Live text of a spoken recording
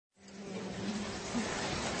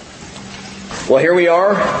Well, here we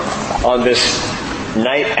are on this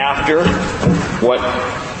night after what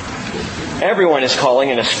everyone is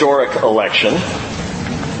calling an historic election.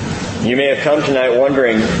 You may have come tonight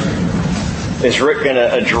wondering, is Rick going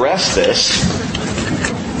to address this?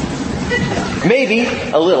 Maybe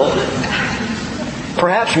a little.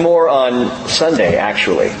 Perhaps more on Sunday,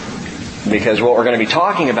 actually. Because what we're going to be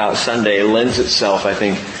talking about Sunday lends itself, I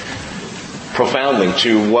think, profoundly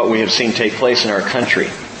to what we have seen take place in our country.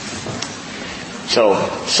 So,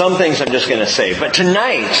 some things I'm just going to say. But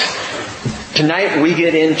tonight we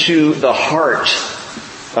get into the heart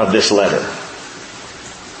of this letter.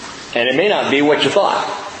 And it may not be what you thought.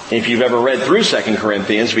 If you've ever read through 2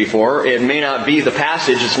 Corinthians before, it may not be the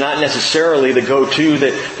passage. It's not necessarily the go-to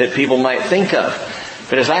that people might think of.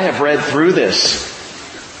 But as I have read through this,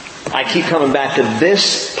 I keep coming back to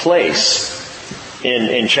this place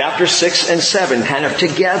in chapter 6 and 7, kind of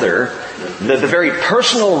together, the very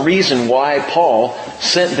personal reason why Paul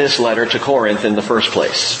sent this letter to Corinth in the first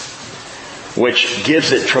place, which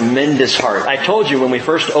gives it tremendous heart. I told you when we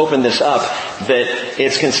first opened this up that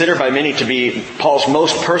it's considered by many to be Paul's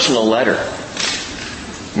most personal letter.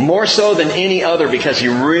 More so than any other, because he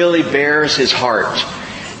really bears his heart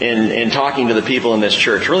in talking to the people in this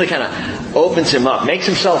church. Really kind of opens him up, makes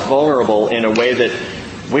himself vulnerable in a way that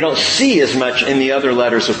we don't see as much in the other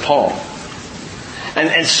letters of Paul.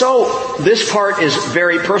 And so this part is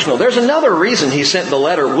very personal. There's another reason he sent the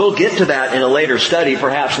letter. We'll get to that in a later study,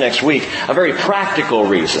 perhaps next week. A very practical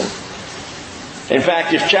reason. In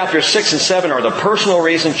fact, if chapters 6 and 7 are the personal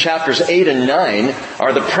reason, chapters 8 and 9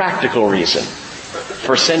 are the practical reason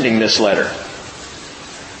for sending this letter.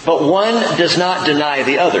 But one does not deny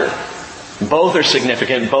the other. Both are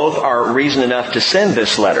significant. Both are reason enough to send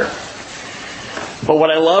this letter. But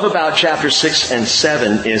what I love about chapters 6 and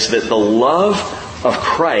 7 is that the love of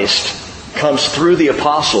Christ comes through the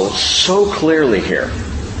apostles so clearly here,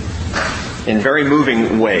 in very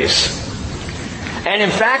moving ways. And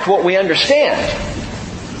in fact, what we understand,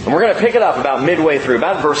 and we're going to pick it up about midway through,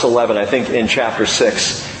 about verse 11, I think, in chapter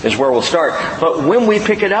 6 is where we'll start. But when we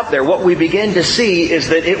pick it up there, what we begin to see is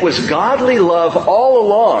that it was godly love all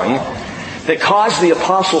along that caused the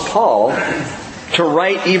apostle Paul to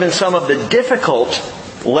write even some of the difficult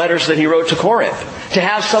letters that he wrote to Corinth, to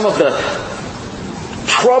have some of the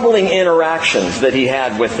troubling interactions that he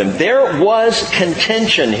had with them. There was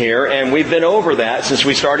contention here, and we've been over that since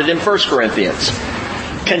we started in 1 Corinthians.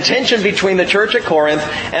 Contention between the church at Corinth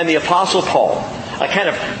and the apostle Paul. A kind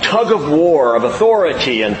of tug of war of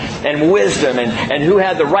authority and wisdom and who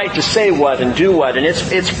had the right to say what and do what. And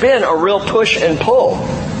it's been a real push and pull.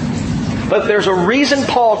 But there's a reason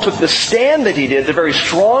Paul took the stand that he did, the very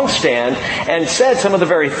strong stand, and said some of the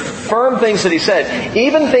very firm things that he said,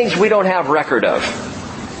 even things we don't have record of.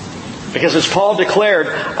 Because as Paul declared,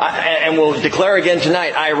 and will declare again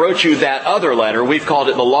tonight, I wrote you that other letter. We've called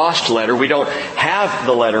it the lost letter. We don't have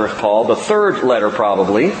the letter of Paul, the third letter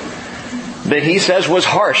probably, that he says was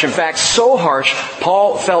harsh. In fact, so harsh,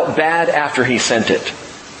 Paul felt bad after he sent it.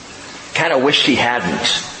 Kind of wished he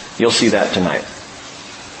hadn't. You'll see that tonight.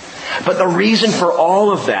 But the reason for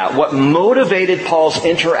all of that, what motivated Paul's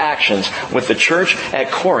interactions with the church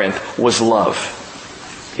at Corinth was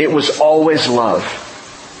love. It was always love.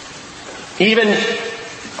 Even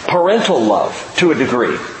parental love to a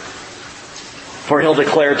degree. For he'll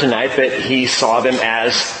declare tonight that he saw them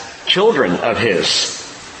as children of his.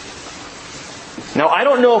 Now, I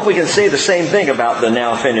don't know if we can say the same thing about the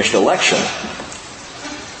now finished election.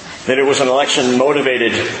 That it was an election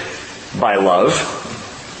motivated by love.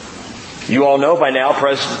 You all know by now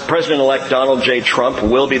President-elect Donald J. Trump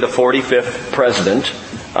will be the 45th President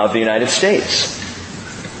of the United States.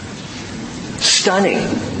 Stunning.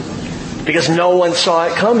 Because no one saw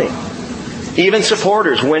it coming. Even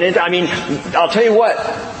supporters went in. I'll tell you what.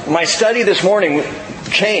 My study this morning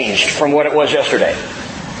changed from what it was yesterday.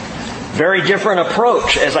 Very different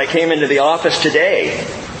approach as I came into the office today.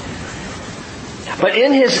 But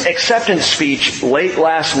in his acceptance speech late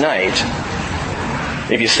last night,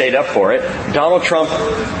 if you stayed up for it, Donald Trump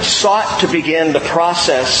sought to begin the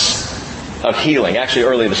process of healing. Actually,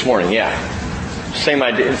 early this morning, yeah. Same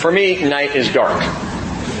idea. For me, night is dark.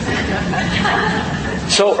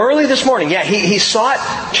 So early this morning, yeah, he sought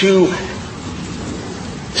to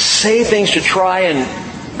say things to try and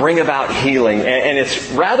bring about healing. And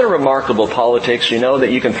it's rather remarkable politics,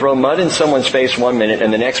 that you can throw mud in someone's face one minute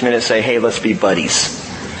and the next minute say, hey, let's be buddies.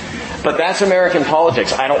 But that's American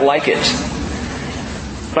politics. I don't like it.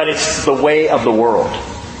 But it's the way of the world.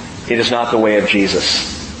 It is not the way of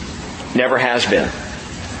Jesus. Never has been.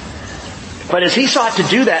 But as he sought to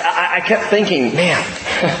do that, I kept thinking, man,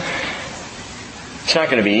 it's not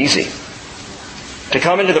going to be easy. to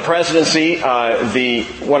come into the presidency,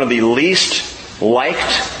 one of the least liked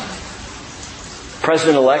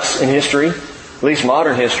president-elects in history, at least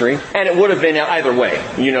modern history, and it would have been either way.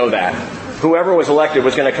 You know that. Whoever was elected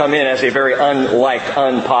was going to come in as a very unliked,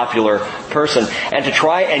 unpopular person. And to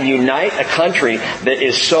try and unite a country that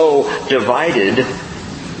is so divided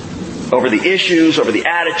over the issues, over the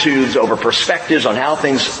attitudes, over perspectives on how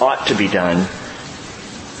things ought to be done.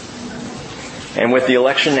 And with the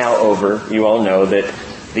election now over, you all know that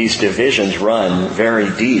these divisions run very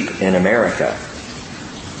deep in America.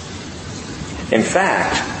 In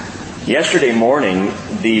fact, yesterday morning,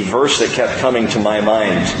 the verse that kept coming to my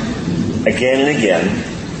mind again and again,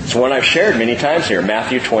 it's one I've shared many times here,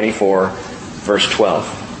 Matthew 24, verse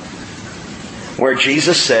 12, where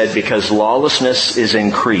Jesus said, because lawlessness is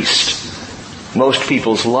increased, most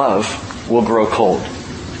people's love will grow cold.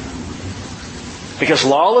 Because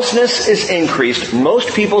lawlessness is increased,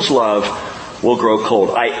 most people's love will grow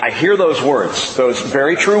cold. I hear those words, those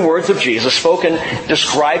very true words of Jesus spoken,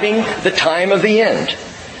 describing the time of the end,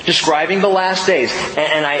 describing the last days.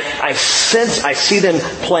 And I see them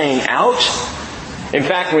playing out. In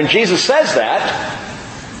fact, when Jesus says that,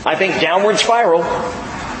 I think downward spiral.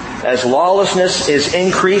 As lawlessness is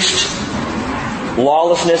increased,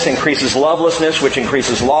 lawlessness increases lovelessness, which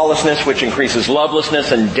increases lawlessness, which increases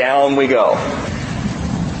lovelessness, and down we go.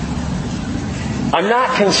 I'm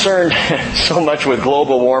not concerned so much with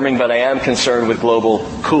global warming, but I am concerned with global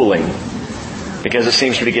cooling, because it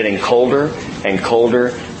seems to be getting colder and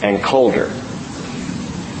colder and colder.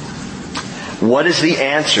 What is the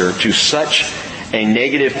answer to such a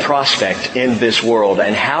negative prospect in this world?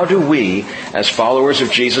 And how do we, as followers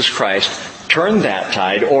of Jesus Christ, turn that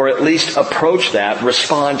tide, or at least approach that,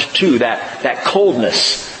 respond to that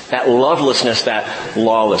coldness, that lovelessness, that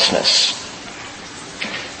lawlessness?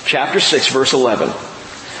 Chapter 6, verse 11.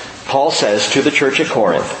 Paul says to the church at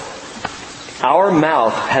Corinth, our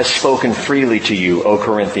mouth has spoken freely to you, O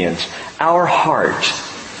Corinthians. Our heart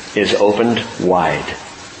is opened wide.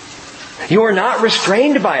 You are not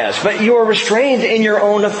restrained by us, but you are restrained in your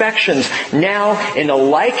own affections. Now, in a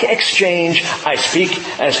like exchange, I speak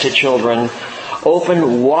as to children,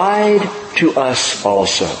 open wide to us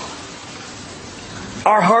also.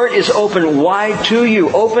 Our heart is open wide to you,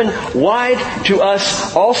 open wide to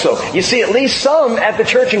us also. You see, at least some at the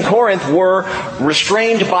church in Corinth were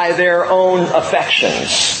restrained by their own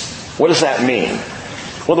affections. What does that mean?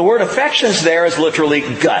 Well, the word affections there is literally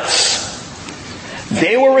guts.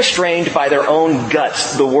 They were restrained by their own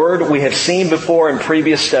guts. The word we have seen before in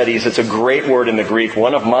previous studies. It's a great word in the Greek.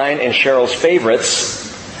 One of mine and Cheryl's favorites,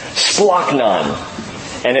 splachnon.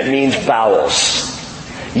 And it means bowels.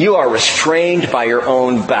 You are restrained by your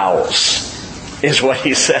own bowels, is what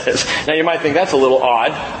he says. Now you might think that's a little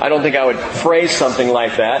odd. I don't think I would phrase something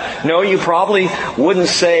like that. No, you probably wouldn't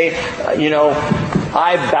say,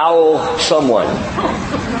 I bowel someone.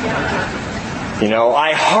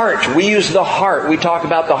 I heart. We use the heart. We talk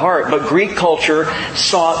about the heart. But Greek culture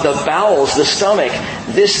saw the bowels, the stomach,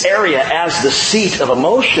 this area as the seat of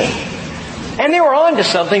emotion. And they were on to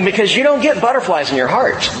something, because you don't get butterflies in your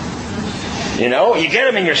heart. You get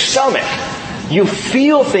them in your stomach. You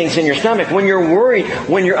feel things in your stomach. When you're worried,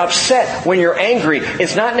 when you're upset, when you're angry,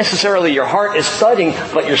 it's not necessarily your heart is thudding,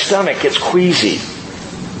 but your stomach gets queasy.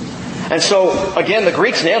 And so, again, the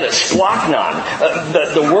Greeks nailed it. Splachnon.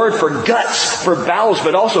 The word for guts, for bowels,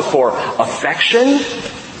 but also for affection,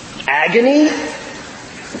 agony,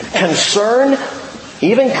 concern,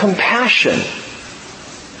 even compassion.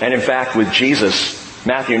 And in fact, with Jesus,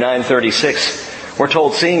 Matthew 9:36, we're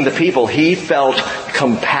told, seeing the people, he felt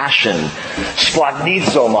compassion.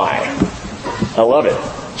 Splachnizomai. I love it.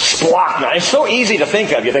 Splachna. It's so easy to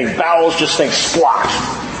think of. You think bowels, just think splach.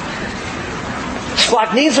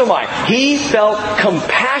 Splachnizomai. He felt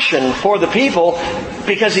compassion for the people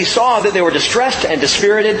because he saw that they were distressed and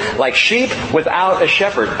dispirited like sheep without a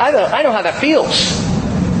shepherd. I know how that feels.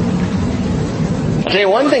 I'll tell you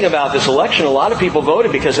one thing about this election. A lot of people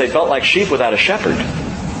voted because they felt like sheep without a shepherd.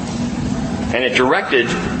 And it directed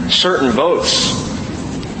certain votes.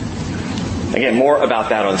 Again, more about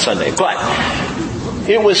that on Sunday. But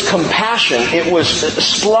it was compassion, it was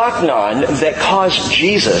splachnon that caused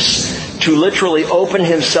Jesus to literally open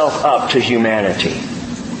himself up to humanity.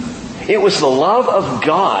 It was the love of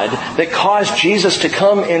God that caused Jesus to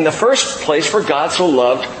come in the first place, for God so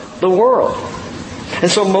loved the world.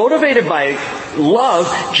 And so motivated by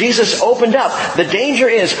love, Jesus opened up. The danger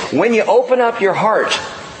is when you open up your heart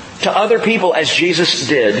to other people as Jesus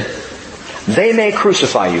did, they may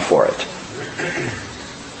crucify you for it.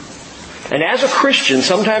 And as a Christian,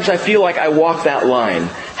 sometimes I feel like I walk that line.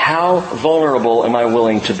 How vulnerable am I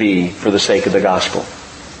willing to be for the sake of the gospel?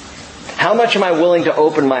 How much am I willing to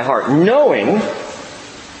open my heart, knowing,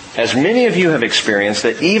 as many of you have experienced,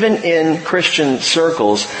 that even in Christian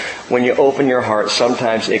circles, when you open your heart,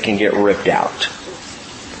 sometimes it can get ripped out.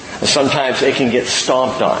 Sometimes it can get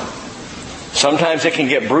stomped on. Sometimes it can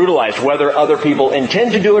get brutalized, whether other people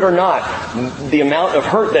intend to do it or not. The amount of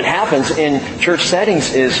hurt that happens in church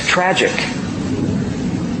settings is tragic.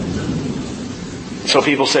 So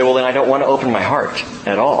people say, well, then I don't want to open my heart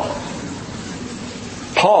at all.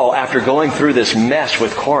 Paul, after going through this mess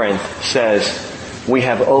with Corinth, says, we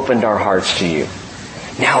have opened our hearts to you.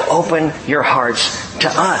 Now open your hearts to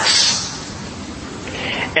us.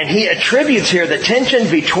 And he attributes here the tension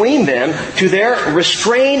between them to their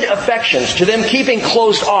restrained affections, to them keeping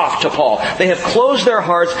closed off to Paul. They have closed their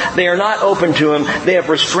hearts. They are not open to him. They have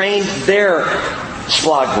restrained their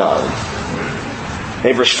splagnon.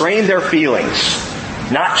 They've restrained their feelings,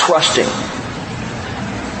 not trusting.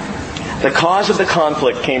 The cause of the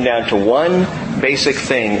conflict came down to one basic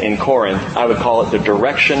thing in Corinth. I would call it the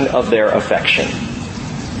direction of their affection.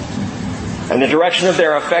 And the direction of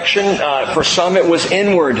their affection, for some it was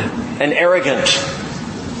inward and arrogant.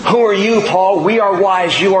 Who are you, Paul? We are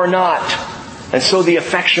wise, you are not. And so the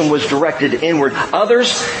affection was directed inward.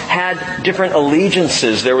 Others had different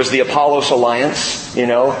allegiances. There was the Apollos alliance,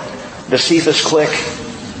 the Cephas clique.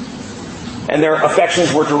 And their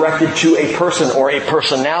affections were directed to a person or a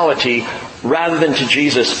personality rather than to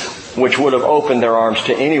Jesus, which would have opened their arms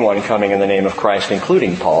to anyone coming in the name of Christ,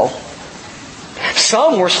 including Paul.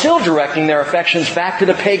 Some were still directing their affections back to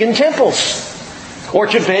the pagan temples or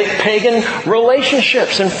to pagan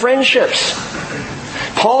relationships and friendships.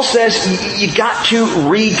 Paul says you got to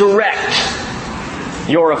redirect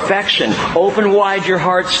your affection. Open wide your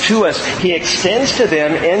hearts to us. He extends to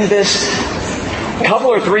them in this couple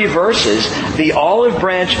or three verses the olive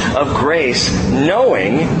branch of grace,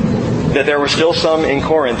 knowing that there were still some in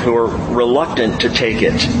Corinth who were reluctant to take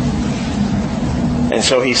it. And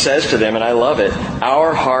so he says to them, and I love it,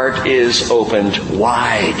 our heart is opened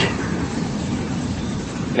wide.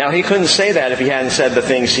 Now he couldn't say that if he hadn't said the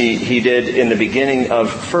things he did in the beginning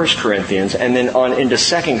of 1 Corinthians and then on into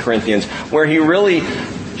 2 Corinthians, where he really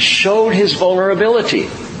showed his vulnerability.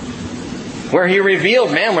 Where he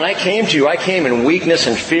revealed, man, when I came to you, I came in weakness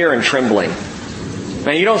and fear and trembling.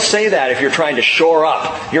 Now you don't say that if you're trying to shore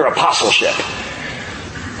up your apostleship.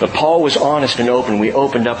 But Paul was honest and open. We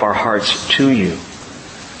opened up our hearts to you.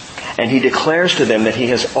 And he declares to them that he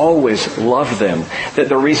has always loved them. That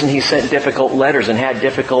the reason he sent difficult letters and had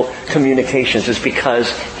difficult communications is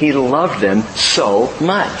because he loved them so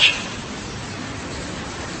much.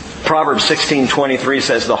 Proverbs 16:23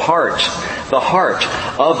 says, the heart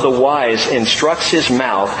of the wise instructs his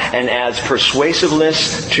mouth and adds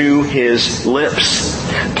persuasiveness to his lips.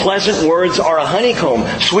 Pleasant words are a honeycomb,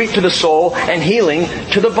 sweet to the soul and healing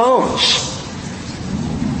to the bones.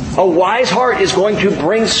 A wise heart is going to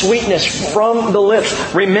bring sweetness from the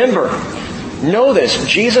lips. Remember, know this,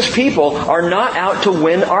 Jesus' people are not out to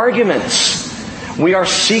win arguments. We are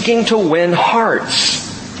seeking to win hearts.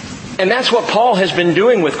 And that's what Paul has been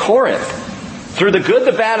doing with Corinth. Through the good,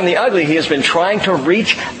 the bad, and the ugly, he has been trying to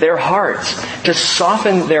reach their hearts, to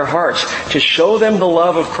soften their hearts, to show them the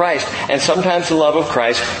love of Christ. And sometimes the love of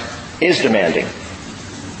Christ is demanding.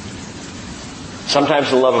 Sometimes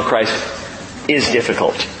the love of Christ is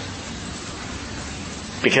difficult.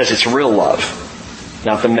 Because it's real love,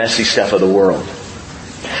 not the messy stuff of the world.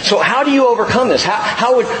 So how do you overcome this?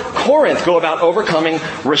 How would Corinth go about overcoming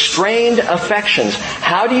restrained affections?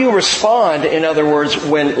 How do you respond, in other words,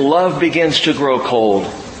 when love begins to grow cold?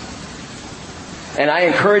 And I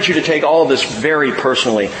encourage you to take all of this very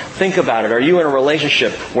personally. Think about it. Are you in a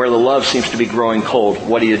relationship where the love seems to be growing cold?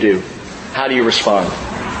 What do you do? How do you respond?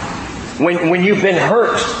 When you've been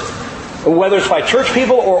hurt, whether it's by church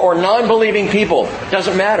people or non-believing people,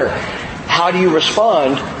 doesn't matter. How do you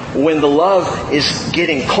respond when the love is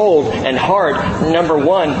getting cold and hard? Number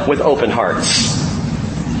one, with open hearts.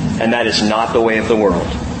 And that is not the way of the world.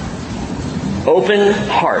 Open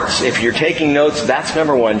hearts. If you're taking notes, that's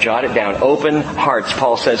number one. Jot it down. Open hearts.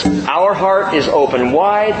 Paul says, our heart is open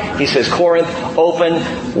wide. He says, Corinth,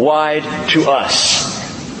 open wide to us.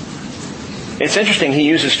 It's interesting. He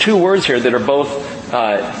uses two words here that are both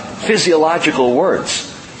physiological words.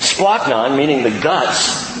 Splagnon, meaning the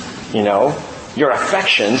guts, your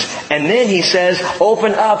affections. And then he says,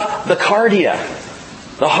 open up the cardia,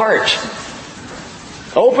 the heart.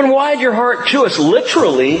 Open wide your heart to us.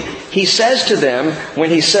 Literally, he says to them, when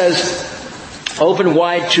he says, open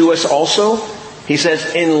wide to us also, he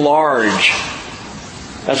says, enlarge.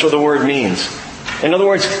 That's what the word means. In other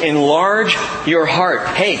words, enlarge your heart.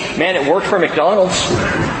 Hey, man, it worked for McDonald's.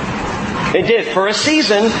 It did. For a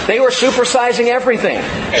season, they were supersizing everything.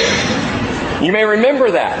 You may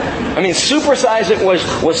remember that. I mean, supersize it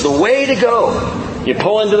was the way to go. You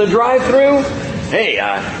pull into the drive-thru. Hey,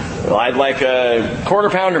 I'd like a quarter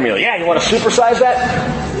pounder meal. Yeah, you want to supersize that?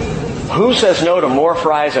 Who says no to more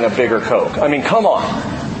fries and a bigger Coke? I mean, come on.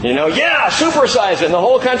 Yeah, supersize it. And the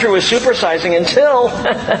whole country was supersizing until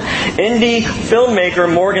indie filmmaker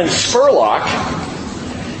Morgan Spurlock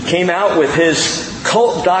came out with his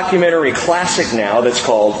cult documentary classic now that's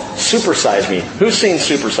called Supersize Me. Who's seen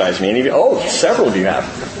Supersize Me? Any of you? Oh, several of you have.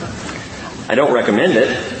 I don't recommend it.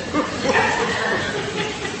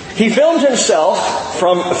 He filmed himself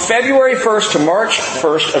from February 1st to March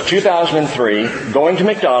 1st of 2003 going to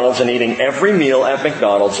McDonald's and eating every meal at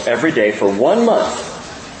McDonald's every day for 1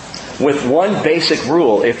 month with one basic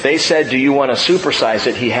rule. If they said, do you want to supersize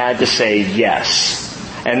it? He had to say yes.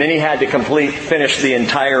 And then he had to finish the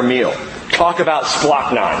entire meal. Talk about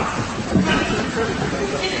splachnon.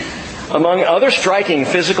 Among other striking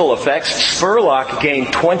physical effects, Spurlock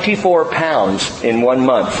gained 24 pounds in 1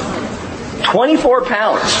 month. 24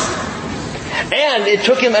 pounds. And it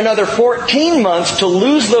took him another 14 months to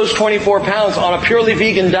lose those 24 pounds on a purely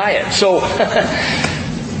vegan diet. So,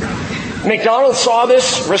 McDonald's saw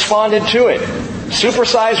this, responded to it.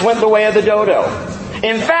 Supersize went the way of the dodo.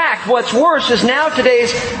 In fact, what's worse is now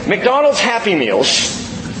today's McDonald's Happy Meals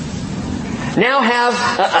now have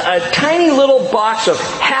a tiny little box of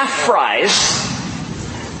half fries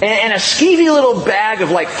and a skeevy little bag of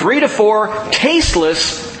like 3 to 4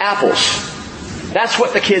 tasteless apples. That's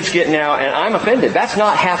what the kids get now, and I'm offended. That's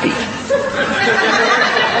not happy.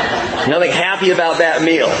 Nothing happy about that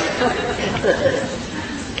meal.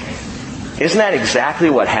 Isn't that exactly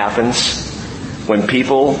what happens when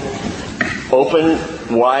people open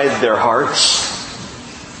wide their hearts,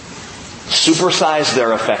 supersize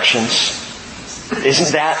their affections?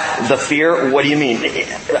 Isn't that the fear? What do you mean?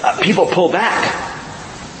 People pull back.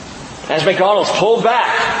 As McDonald's pulled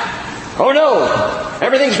back. Oh no!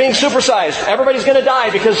 Everything's being supersized. Everybody's going to die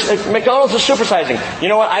because McDonald's is supersizing. You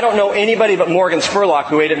know what? I don't know anybody but Morgan Spurlock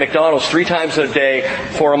who ate at McDonald's 3 times a day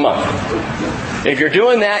for a month. If you're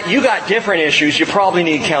doing that, you got different issues. You probably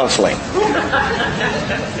need counseling.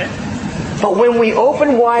 But when we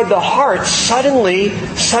open wide the heart, suddenly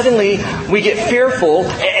we get fearful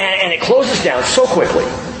and it closes down so quickly.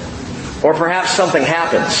 Or perhaps something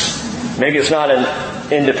happens. Maybe it's not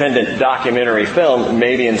an independent documentary film.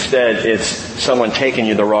 Maybe instead it's someone taking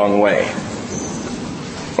you the wrong way.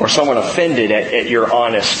 Or someone offended at your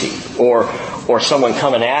honesty. Or someone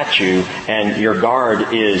coming at you and your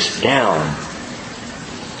guard is down.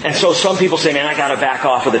 And so some people say, man, I got to back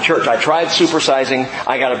off of the church. I tried supersizing.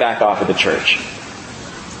 I got to back off of the church.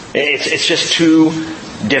 It's just too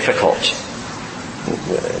difficult.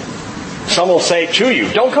 Some will say to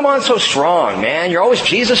you, don't come on so strong, man. You're always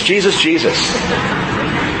Jesus, Jesus, Jesus.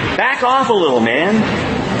 Back off a little, man.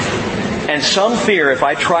 And some fear if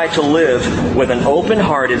I try to live with an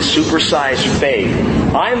open-hearted, supersized faith,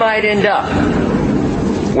 I might end up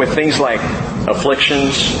with things like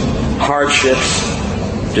afflictions, hardships,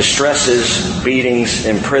 distresses, beatings,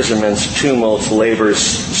 imprisonments, tumults, labors,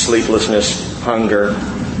 sleeplessness, hunger.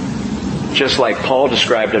 Just like Paul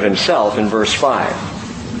described of himself in verse 5.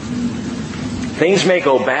 Things may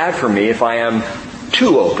go bad for me if I am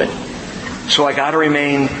too open. So I got to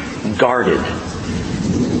remain guarded.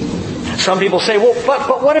 Some people say, well,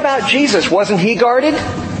 but what about Jesus? Wasn't he guarded?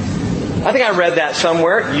 I think I read that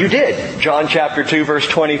somewhere. You did. John chapter 2 verse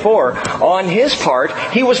 24. On his part,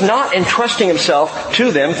 he was not entrusting himself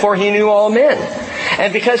to them, for he knew all men.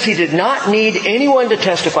 And because he did not need anyone to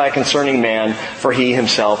testify concerning man, for he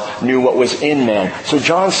himself knew what was in man. So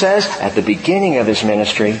John says, at the beginning of his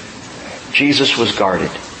ministry, Jesus was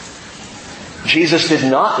guarded. Jesus did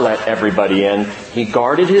not let everybody in. He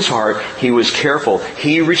guarded his heart. He was careful.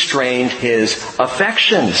 He restrained his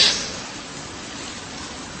affections.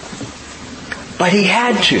 But he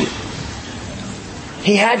had to.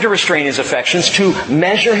 He had to restrain his affections to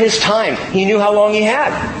measure his time. He knew how long he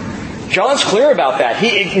had. John's clear about that.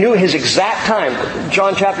 He knew his exact time.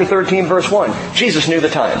 John chapter 13 verse 1. Jesus knew the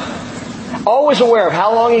time. Always aware of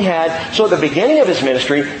how long he had. So at the beginning of his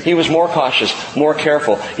ministry, he was more cautious, more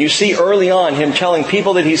careful. You see early on him telling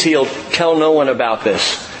people that he's healed, tell no one about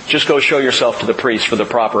this. Just go show yourself to the priest for the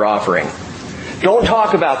proper offering. Don't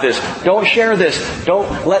talk about this. Don't share this.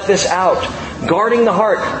 Don't let this out. Guarding the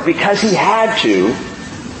heart because he had to.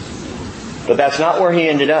 But that's not where he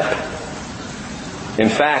ended up. In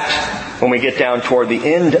fact, when we get down toward the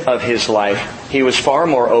end of his life, he was far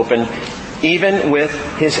more open even with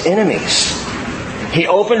his enemies. He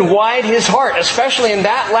opened wide his heart, especially in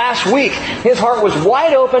that last week. His heart was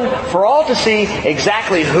wide open for all to see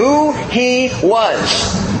exactly who he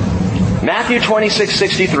was. Matthew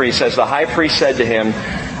 26:63 says, the high priest said to him,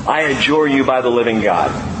 I adjure you by the living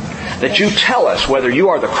God, that you tell us whether you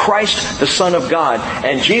are the Christ, the Son of God.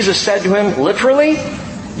 And Jesus said to him, literally,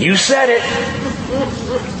 you said it.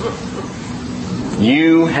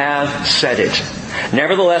 You have said it.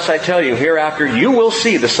 Nevertheless, I tell you, hereafter you will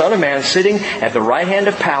see the Son of Man sitting at the right hand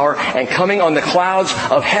of power and coming on the clouds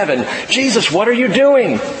of heaven. Jesus, what are you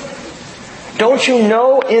doing? Don't you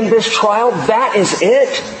know in this trial that is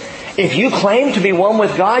it? If you claim to be one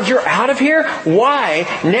with God, you're out of here? Why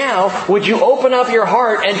now would you open up your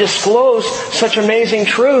heart and disclose such amazing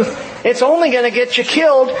truth? It's only going to get you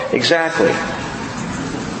killed. Exactly.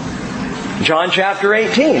 John chapter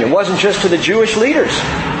 18. It wasn't just to the Jewish leaders.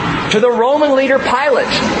 To the Roman leader Pilate,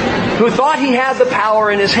 who thought he had the power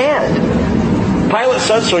in his hand. Pilate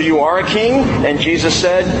said, so you are a king? And Jesus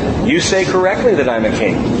said, you say correctly that I'm a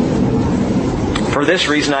king. For this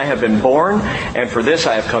reason I have been born, and for this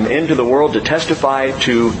I have come into the world to testify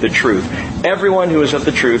to the truth. Everyone who is of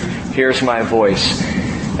the truth hears my voice.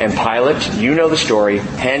 And Pilate, you know the story,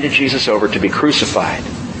 handed Jesus over to be crucified.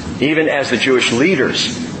 Even as the Jewish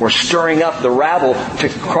leaders were stirring up the rabble to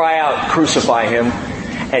cry out, crucify him.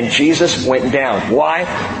 And Jesus went down. Why?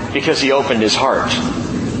 Because he opened his heart.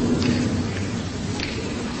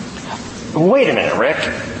 Wait a minute, Rick.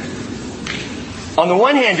 On the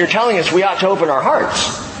one hand, you're telling us we ought to open our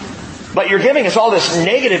hearts. But you're giving us all this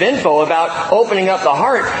negative info about opening up the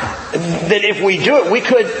heart, that if we do it, we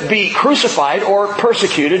could be crucified or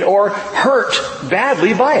persecuted or hurt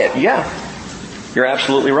badly by it. Yeah, you're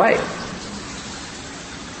absolutely right.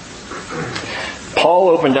 Paul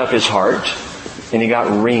opened up his heart and he got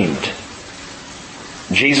reamed.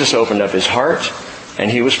 Jesus opened up his heart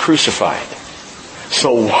and he was crucified.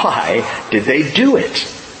 So why did they do it?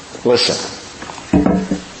 Listen.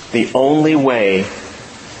 The only way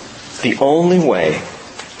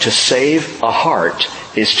to save a heart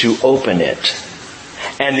is to open it.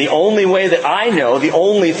 And the only way that I know, the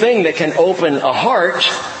only thing that can open a heart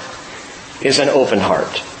is an open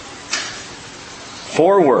heart.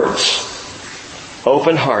 4 words.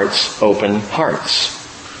 Open hearts, open hearts.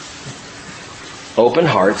 Open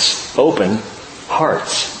hearts, open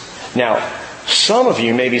hearts. Now, some of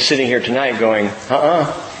you may be sitting here tonight going,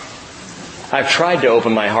 I've tried to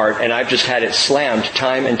open my heart and I've just had it slammed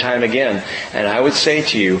time and time again. And I would say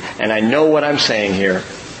to you, and I know what I'm saying here,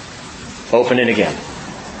 open it again.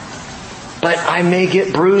 But I may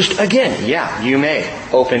get bruised again. Yeah, you may.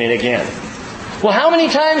 Open it again. Well, how many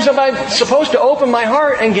times am I supposed to open my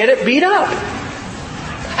heart and get it beat up?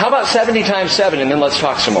 How about 70 times 7 and then let's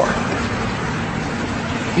talk some more.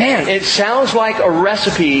 Man, it sounds like a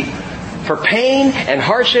recipe for pain and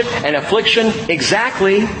hardship and affliction.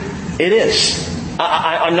 Exactly. It is.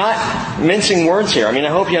 I'm not mincing words here. I mean, I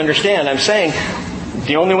hope you understand. I'm saying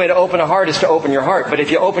the only way to open a heart is to open your heart. But if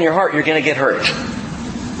you open your heart, you're going to get hurt.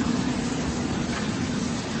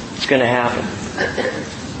 It's going to happen.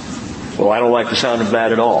 Well, I don't like the sound of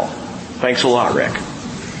that at all. Thanks a lot, Rick.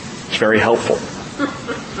 It's very helpful.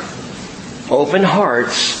 Open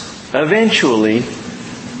hearts, eventually,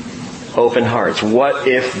 open hearts. What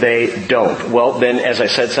if they don't? Well, then, as I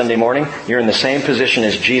said Sunday morning, you're in the same position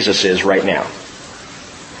as Jesus is right now.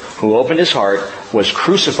 Who opened his heart, was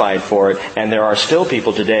crucified for it, and there are still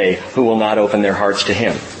people today who will not open their hearts to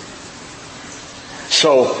him.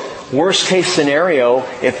 So, worst case scenario,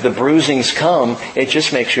 if the bruisings come, it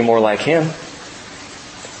just makes you more like him.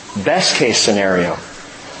 Best case scenario,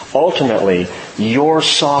 ultimately, your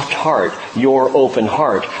soft heart, your open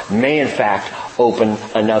heart, may in fact open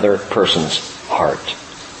another person's heart.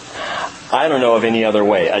 I don't know of any other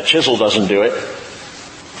way. A chisel doesn't do it.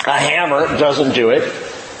 A hammer doesn't do it.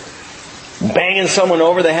 Banging someone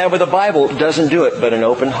over the head with a Bible doesn't do it. But an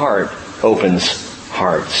open heart opens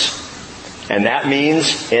hearts. And that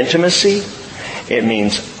means intimacy. It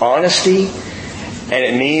means honesty. And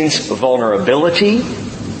it means vulnerability.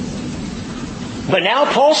 But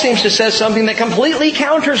now Paul seems to say something that completely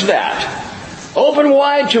counters that. Open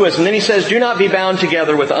wide to us. And then he says, do not be bound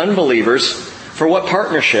together with unbelievers. For what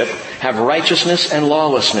partnership have righteousness and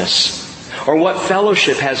lawlessness? Or what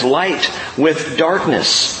fellowship has light with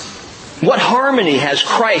darkness? What harmony has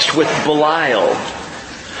Christ with Belial?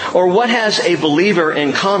 Or what has a believer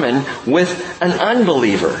in common with an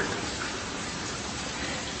unbeliever?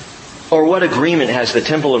 Or what agreement has the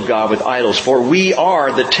temple of God with idols? For we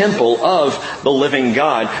are the temple of the living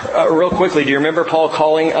God. Real quickly, do you remember Paul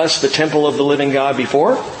calling us the temple of the living God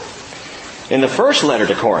before? In the first letter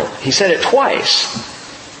to Corinth, he said it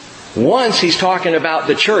twice. Once he's talking about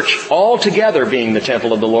the church all together being the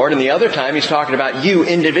temple of the Lord, and the other time he's talking about you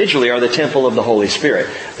individually are the temple of the Holy Spirit.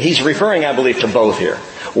 He's referring, I believe, to both here.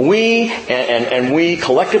 We, and we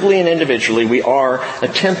collectively and individually, we are a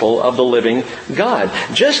temple of the living God.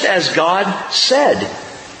 Just as God said,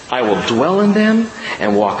 I will dwell in them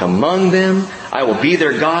and walk among them. I will be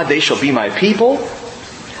their God. They shall be my people.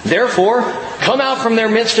 Therefore, come out from their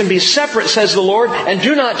midst and be separate, says the Lord, and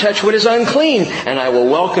do not touch what is unclean. And I will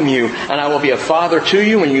welcome you, and I will be a father to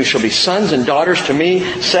you, and you shall be sons and daughters to me,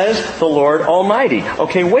 says the Lord Almighty.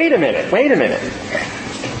 Okay, wait a minute.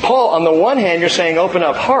 Paul, on the one hand, you're saying open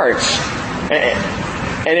up hearts.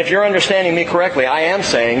 And if you're understanding me correctly, I am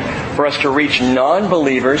saying for us to reach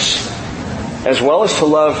non-believers, as well as to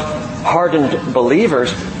love hardened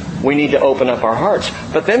believers, we need to open up our hearts.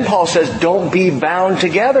 But then Paul says, don't be bound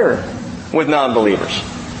together with non-believers.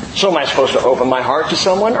 So am I supposed to open my heart to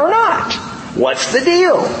someone or not? What's the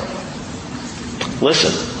deal?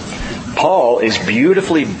 Listen, Paul is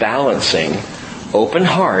beautifully balancing open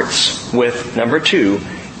hearts with, number 2,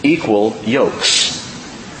 equal yokes.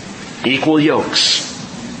 Equal yokes.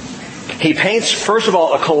 He paints, first of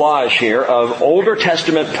all, a collage here of Older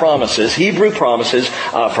Testament promises, Hebrew promises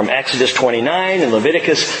from Exodus 29 and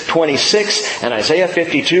Leviticus 26 and Isaiah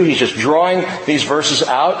 52. He's just drawing these verses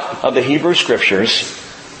out of the Hebrew Scriptures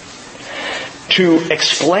to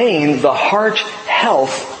explain the heart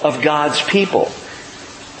health of God's people.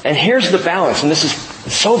 And here's the balance, and this is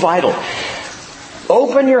so vital.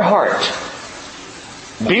 Open your heart.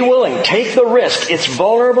 Be willing. Take the risk. It's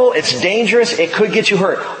vulnerable. It's dangerous. It could get you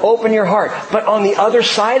hurt. Open your heart. But on the other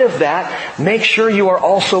side of that, make sure you are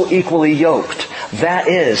also equally yoked. That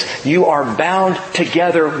is, you are bound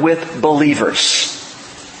together with believers.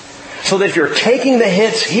 So that if you're taking the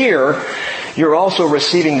hits here, you're also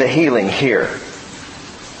receiving the healing here.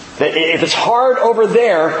 That if it's hard over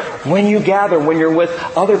there, when you gather, when you're with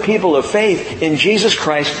other people of faith in Jesus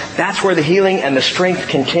Christ, that's where the healing and the strength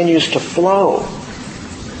continues to flow.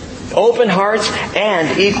 Open hearts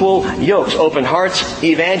and equal yokes. Open hearts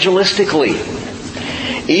evangelistically.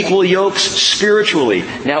 Equal yokes spiritually.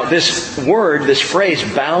 Now this word, this phrase,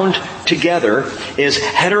 bound together, is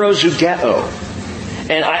heterozugeo.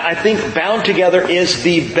 And I think bound together is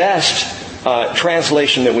the best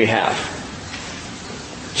translation that we have.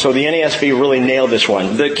 So the NASB really nailed this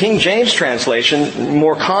one. The King James translation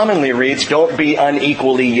more commonly reads, don't be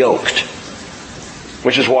unequally yoked.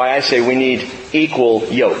 Which is why I say we need equal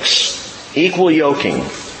yokes. Equal yoking.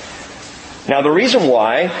 Now the reason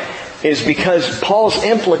why is because Paul's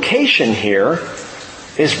implication here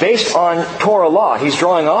is based on Torah law. He's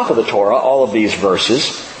drawing off of the Torah, all of these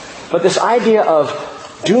verses. But this idea of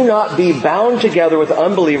do not be bound together with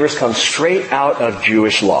unbelievers comes straight out of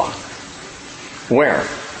Jewish law. Where?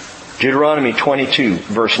 Deuteronomy 22,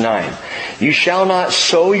 verse 9. You shall not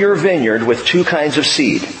sow your vineyard with 2 kinds of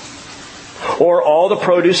seed, or all the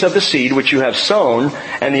produce of the seed which you have sown,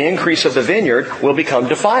 and the increase of the vineyard will become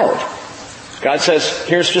defiled. God says,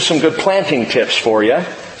 here's just some good planting tips for you,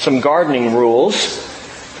 some gardening rules.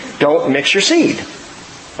 Don't mix your seed.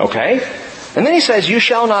 Okay? And then he says, you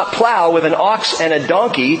shall not plow with an ox and a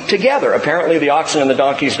donkey together. Apparently the oxen and the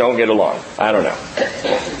donkeys don't get along. I don't know.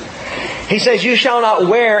 He says, you shall not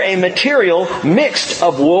wear a material mixed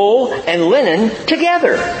of wool and linen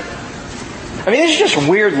together. I mean, these are just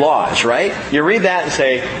weird laws, right? You read that and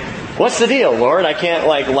say, what's the deal, Lord? I can't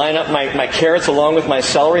line up my carrots along with my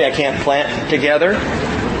celery. I can't plant together.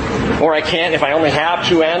 Or I can't, if I only have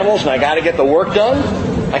 2 animals and I got to get the work done,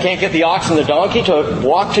 I can't get the ox and the donkey to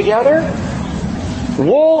walk together.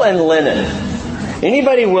 Wool and linen.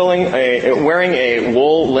 Anybody wearing a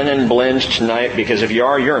wool linen blend tonight? Because if you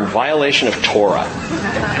are, you're in violation of Torah.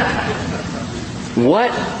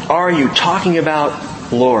 What are you talking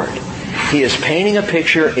about, Lord? He is painting a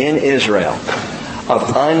picture in Israel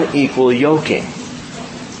of unequal yoking.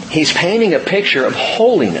 He's painting a picture of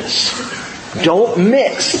holiness. Don't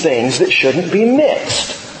mix things that shouldn't be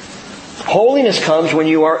mixed. Holiness comes when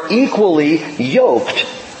you are equally yoked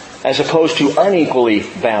as opposed to unequally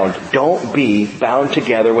bound. Don't be bound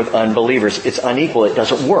together with unbelievers. It's unequal. It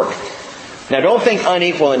doesn't work. Now don't think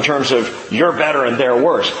unequal in terms of you're better and they're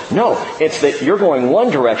worse. No, it's that you're going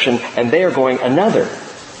one direction and they are going another.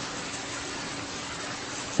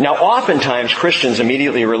 Now oftentimes Christians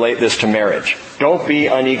immediately relate this to marriage. Don't be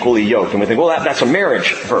unequally yoked. And we think, well, that's a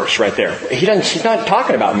marriage verse right there. He's not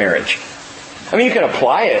talking about marriage. I mean, you can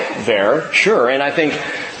apply it there, sure. And I think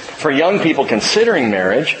for young people considering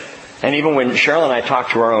marriage, and even when Cheryl and I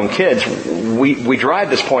talk to our own kids, we drive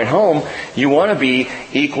this point home. You want to be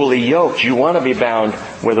equally yoked. You want to be bound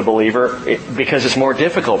with a believer because it's more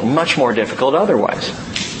difficult, much more difficult otherwise.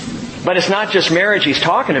 But it's not just marriage he's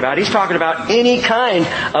talking about. He's talking about any kind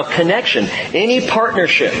of connection, any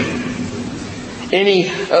partnership, any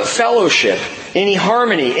fellowship, any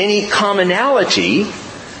harmony, any commonality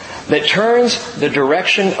that turns the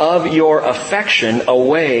direction of your affection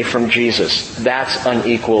away from Jesus. That's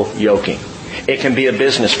unequal yoking. It can be a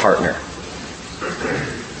business partner.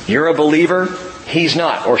 You're a believer, he's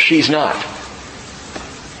not, or she's not.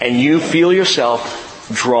 And you feel yourself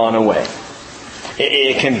drawn away.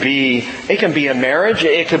 It can be a marriage,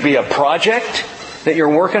 it could be a project that you're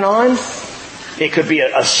working on. It could be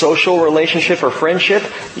a social relationship or friendship.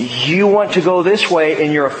 You want to go this way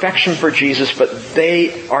in your affection for Jesus, but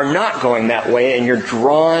they are not going that way and you're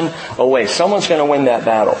drawn away. Someone's going to win that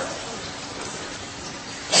battle.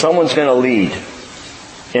 Someone's going to lead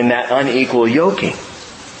in that unequal yoking.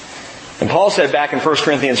 And Paul said back in 1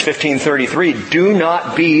 Corinthians 15:33, do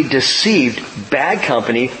not be deceived. Bad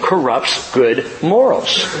company corrupts good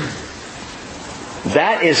morals.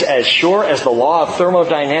 That is as sure as the law of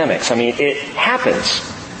thermodynamics. I mean, it happens.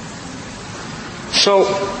 So,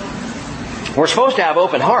 we're supposed to have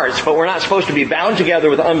open hearts, but we're not supposed to be bound together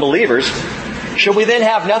with unbelievers. Should we then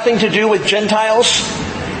have nothing to do with Gentiles?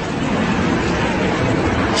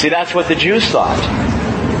 See, that's what the Jews thought.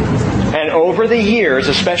 And over the years,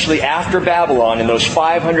 especially after Babylon, in those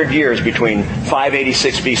 500 years between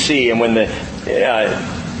 586 BC and when the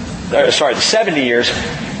 70 years,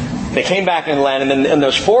 they came back in the land, and then in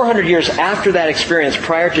those 400 years after that experience,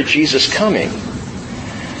 prior to Jesus coming,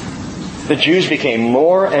 the Jews became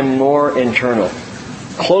more and more internal.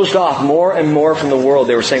 Closed off more and more from the world.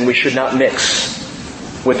 They were saying we should not mix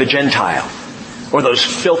with the Gentile or those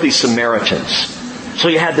filthy Samaritans. So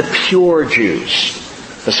you had the pure Jews.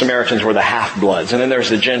 The Samaritans were the half-bloods. And then there's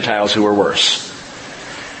the Gentiles who were worse.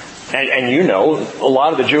 And you know, a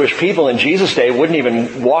lot of the Jewish people in Jesus' day wouldn't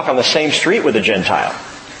even walk on the same street with a Gentile.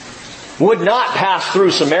 Would not pass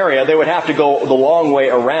through Samaria. They would have to go the long way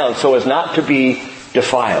around so as not to be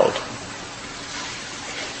defiled.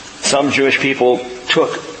 Some Jewish people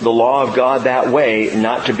took the law of God that way,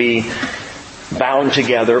 not to be bound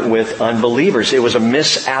together with unbelievers. It was a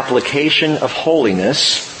misapplication of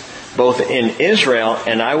holiness, both in Israel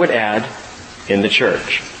and, I would add, in the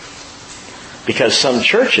church. Because some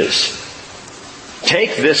churches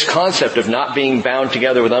take this concept of not being bound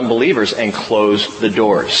together with unbelievers and close the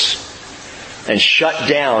doors and shut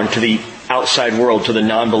down to the outside world, to the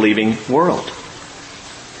non-believing world.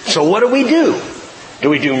 So what do? Do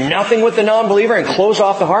we do nothing with the non-believer and close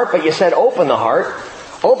off the heart? But you said open the heart.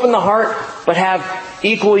 Open the heart, but have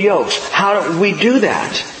equal yokes. How do we do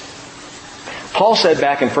that? Paul said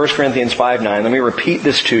back in 1 Corinthians 5:9, let me repeat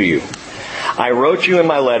this to you. I wrote you in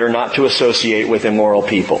my letter not to associate with immoral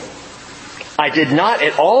people. I did not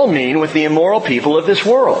at all mean with the immoral people of this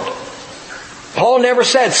world. Paul never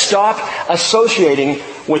said stop associating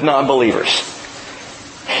with non-believers.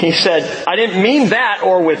 He said, I didn't mean that,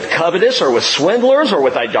 or with covetous, or with swindlers, or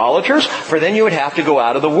with idolaters, for then you would have to go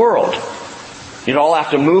out of the world. You'd all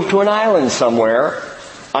have to move to an island somewhere.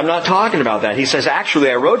 I'm not talking about that. He says, actually,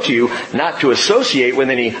 I wrote to you not to associate with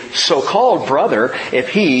any so-called brother if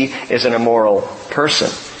he is an immoral person.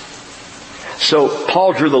 So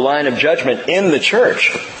Paul drew the line of judgment in the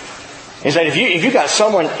church. He said, if you got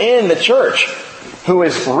someone in the church who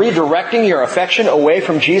is redirecting your affection away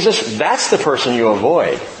from Jesus, that's the person you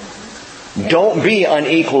avoid. Don't be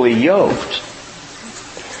unequally yoked.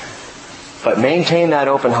 But maintain that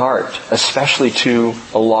open heart, especially to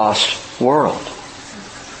a lost world.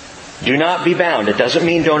 Do not be bound. It doesn't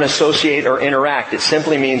mean don't associate or interact. It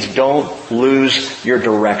simply means don't lose your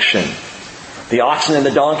direction. The oxen and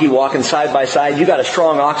the donkey walking side by side. You got a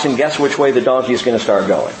strong oxen, guess which way the donkey is going to start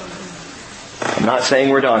going. I'm not saying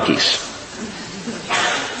we're donkeys.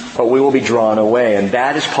 But we will be drawn away. And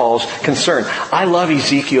that is Paul's concern. I love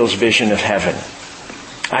Ezekiel's vision of heaven.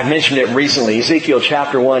 I've mentioned it recently. Ezekiel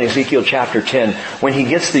chapter 1, Ezekiel chapter 10. When he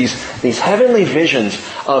gets these heavenly visions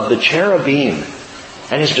of the cherubim.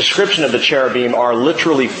 And his description of the cherubim are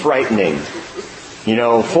literally frightening. You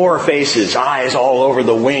know, 4 faces, eyes all over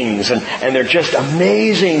the wings. And they're just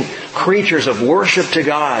amazing creatures of worship to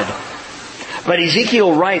God. But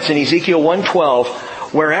Ezekiel writes in Ezekiel 1:12,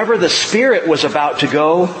 wherever the Spirit was about to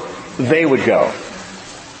go, they would go,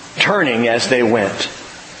 turning as they went.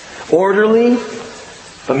 Orderly,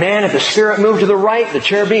 but man, if the Spirit moved to the right, the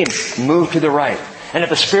cherubim moved to the right. And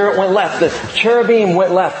if the Spirit went left, the cherubim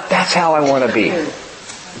went left. That's how I want to be.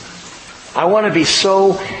 I want to be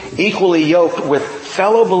so equally yoked with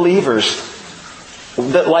fellow believers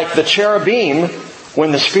that like the cherubim,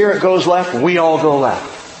 when the Spirit goes left, we all go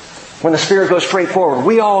left. When the Spirit goes straight forward,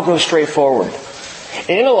 we all go straight forward.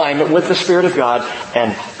 in alignment with the Spirit of God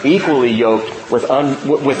and equally yoked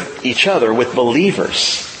with each other, with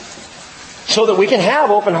believers. So that we can have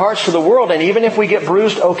open hearts to the world, and even if we get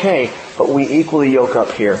bruised, okay, but we equally yoke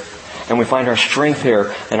up here. And we find our strength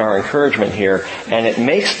here and our encouragement here. And it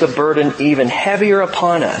makes the burden even heavier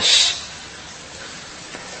upon us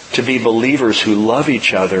to be believers who love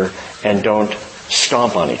each other and don't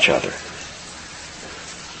stomp on each other.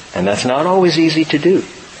 And that's not always easy to do.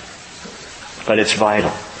 But it's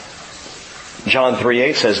vital. John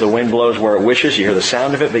 3:8 says, the wind blows where it wishes. You hear the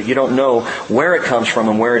sound of it, but you don't know where it comes from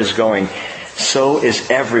and where it is going. So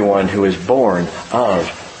is everyone who is born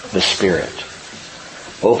of the Spirit.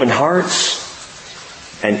 Open hearts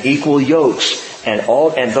and equal yokes, and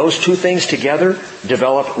those two things together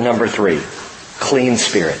develop number 3, clean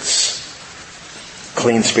spirits.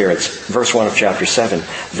 Clean spirits. Verse 1 of chapter 7.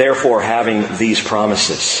 Therefore, having these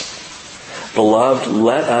promises, beloved,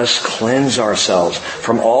 let us cleanse ourselves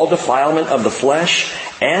from all defilement of the flesh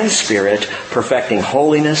and spirit, perfecting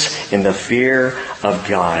holiness in the fear of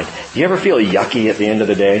God. Do you ever feel yucky at the end of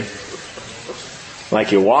the day?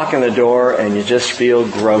 Like you walk in the door and you just feel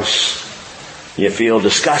gross. You feel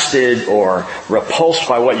disgusted or repulsed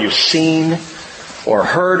by what you've seen or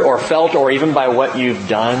heard or felt or even by what you've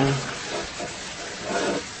done.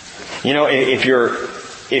 You know, if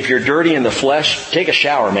you're dirty in the flesh, take a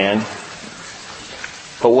shower, man.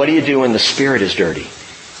 But what do you do when the spirit is dirty?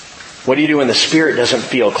 What do you do when the spirit doesn't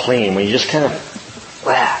feel clean? When you just kind of,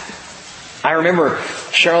 I remember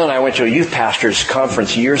Cheryl and I went to a youth pastors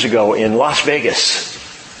conference years ago in Las Vegas.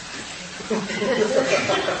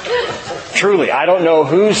 Truly, I don't know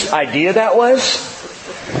whose idea that was,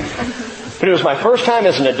 but it was my first time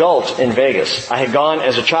as an adult in Vegas. I had gone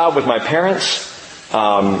as a child with my parents.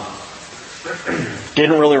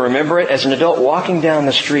 Didn't really remember it. As an adult, walking down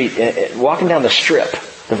the strip,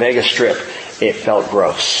 the Vegas Strip, it felt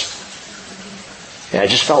gross. And I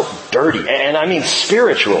just felt dirty. And I mean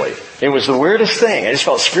spiritually. It was the weirdest thing. I just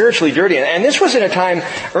felt spiritually dirty. And this was at a time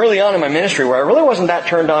early on in my ministry where I really wasn't that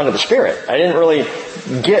turned on to the Spirit. I didn't really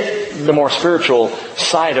get the more spiritual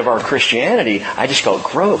side of our Christianity. I just felt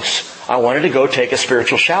gross. I wanted to go take a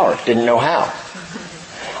spiritual shower. Didn't know how.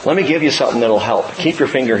 Let me give you something that'll help. Keep your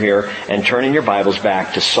finger here and turn in your Bibles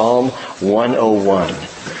back to Psalm 101.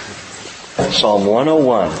 Psalm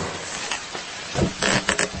 101.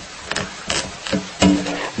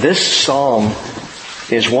 This psalm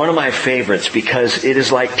is one of my favorites because it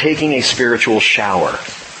is like taking a spiritual shower.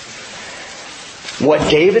 What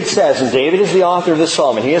David says, and David is the author of this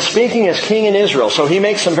psalm, and he is speaking as king in Israel, so he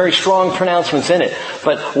makes some very strong pronouncements in it.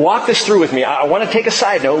 But walk this through with me. I want to take a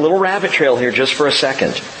side note, a little rabbit trail here just for a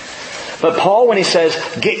second. But Paul, when he says,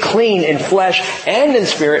 get clean in flesh and in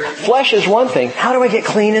spirit, flesh is one thing. How do I get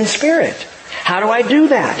clean in spirit? How do I do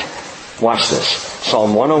that? Watch this.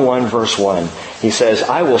 Psalm 101 verse 1. He says,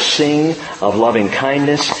 I will sing of loving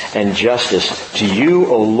kindness and justice. To you,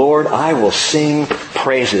 O Lord, I will sing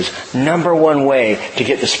praises. Number one way to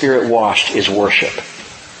get the Spirit washed is worship.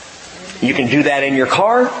 You can do that in your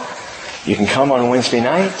car. You can come on Wednesday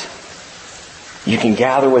night. You can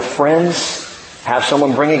gather with friends. Have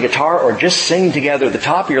someone bring a guitar or just sing together at the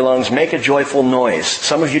top of your lungs. Make a joyful noise.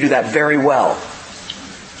 Some of you do that very well.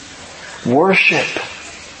 Worship.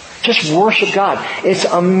 Just worship God. It's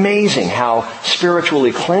amazing how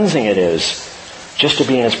spiritually cleansing it is just to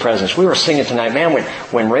be in His presence. We were singing tonight, man,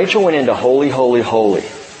 when Rachel went into Holy, Holy, Holy,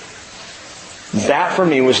 that for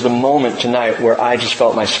me was the moment tonight where I just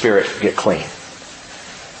felt my spirit get clean.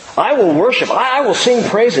 I will worship. I will sing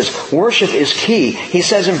praises. Worship is key. He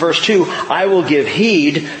says in verse 2, I will give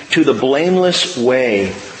heed to the blameless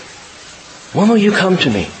way. When will you come to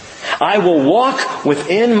me? I will walk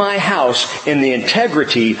within my house in the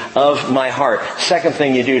integrity of my heart. Second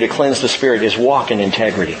thing you do to cleanse the spirit is walk in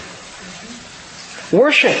integrity.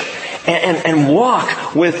 Worship and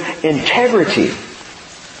walk with integrity.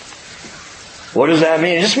 What does that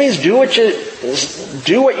mean? It just means do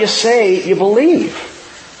what you say you believe.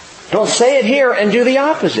 Don't say it here and do the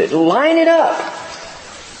opposite. Line it up.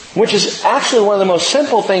 Which is actually one of the most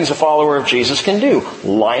simple things a follower of Jesus can do.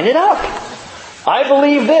 Line it up. I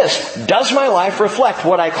believe this. Does my life reflect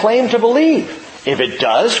what I claim to believe? If it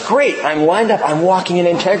does, great. I'm lined up. I'm walking in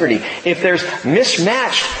integrity. If there's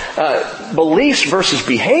mismatched beliefs versus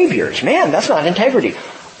behaviors, man, that's not integrity.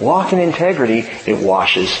 Walk in integrity. It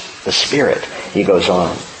washes the spirit. He goes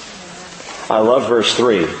on. I love verse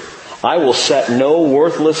 3. I will set no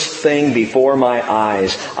worthless thing before my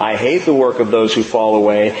eyes. I hate the work of those who fall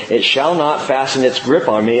away. It shall not fasten its grip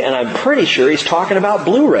on me. And I'm pretty sure he's talking about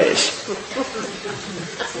Blu-rays.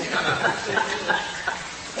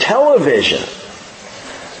 Television.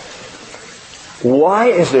 Why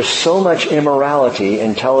is there so much immorality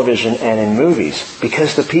in television and in movies?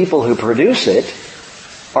 Because the people who produce it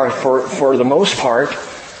are, for the most part,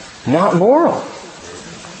 not moral.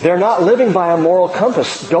 They're not living by a moral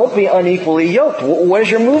compass. Don't be unequally yoked. What does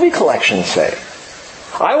your movie collection say?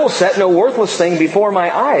 I will set no worthless thing before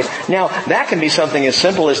my eyes. Now, that can be something as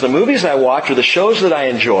simple as the movies I watch or the shows that I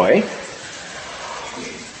enjoy,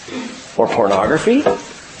 or pornography.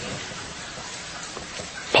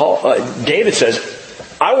 David says,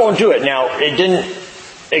 I won't do it. Now, it didn't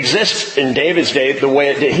exist in David's day the way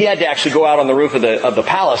it did. He had to actually go out on the roof of the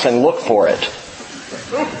palace and look for it.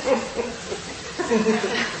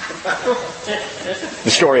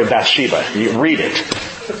 The story of Bathsheba. You read it.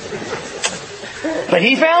 But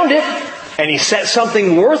he found it, and he set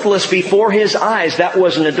something worthless before his eyes. That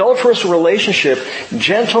was an adulterous relationship.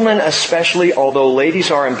 Gentlemen especially, although ladies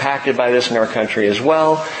are impacted by this in our country as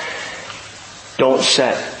well, don't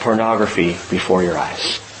set pornography before your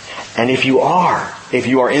eyes. And if you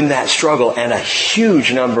are in that struggle, and a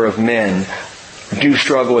huge number of men do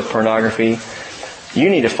struggle with pornography, you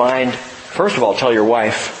need to find, first of all, tell your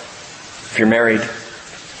wife, if you're married.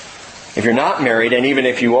 If you're not married, and even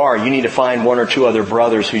if you are, you need to find one or two other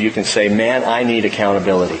brothers who you can say, man, I need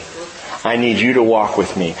accountability. I need you to walk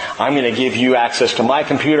with me. I'm going to give you access to my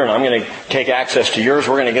computer, and I'm going to take access to yours.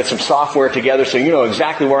 We're going to get some software together so you know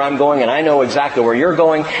exactly where I'm going, and I know exactly where you're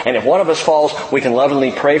going. And if one of us falls, we can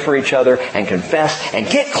lovingly pray for each other and confess and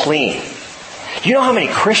get clean. Do you know how many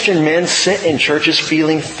Christian men sit in churches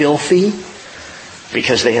feeling filthy?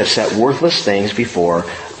 Because they have set worthless things before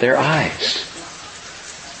their eyes.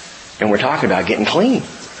 And we're talking about getting clean.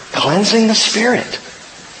 Cleansing the spirit.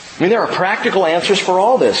 I mean, there are practical answers for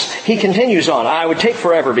all this. He continues on. I would take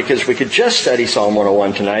forever because we could just study Psalm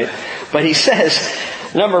 101 tonight. But he says,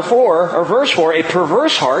 verse 4, a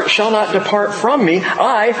perverse heart shall not depart from me.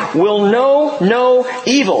 I will know no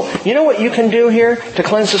evil. You know what you can do here to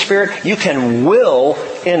cleanse the spirit? You can will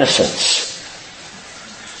innocence.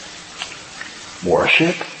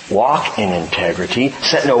 Worship. Walk in integrity.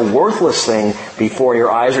 Set no worthless thing before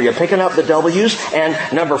your eyes. Are you picking up the W's? And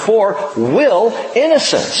number 4, will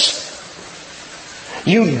innocence.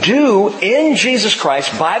 You do, in Jesus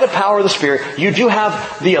Christ, by the power of the Spirit, you do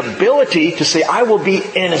have the ability to say, I will be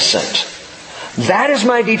innocent. That is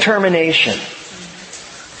my determination.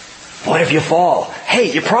 What if you fall?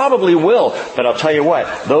 Hey, you probably will. But I'll tell you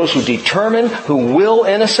what, those who determine, who will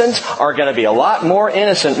innocence, are going to be a lot more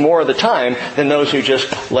innocent more of the time than those who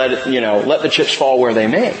just let the chips fall where they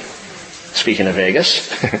may. Speaking of Vegas.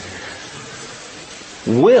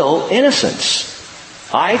 Will innocence.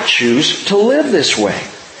 I choose to live this way.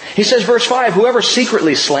 He says, verse 5, whoever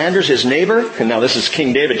secretly slanders his neighbor, and now this is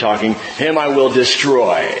King David talking, him I will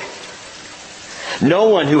destroy. No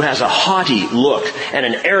one who has a haughty look and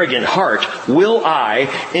an arrogant heart will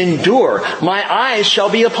I endure. My eyes shall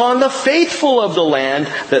be upon the faithful of the land,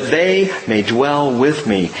 that they may dwell with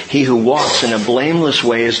me. He who walks in a blameless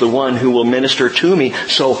way is the one who will minister to me.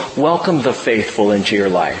 So welcome the faithful into your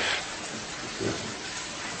life.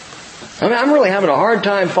 I mean, I'm really having a hard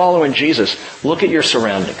time following Jesus. Look at your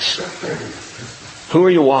surroundings. Who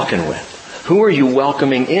are you walking with? Who are you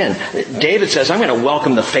welcoming in? David says, I'm going to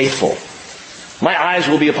welcome the faithful. My eyes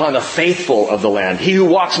will be upon the faithful of the land. He who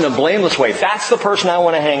walks in a blameless way. That's the person I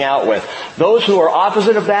want to hang out with. Those who are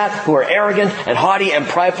opposite of that, who are arrogant and haughty and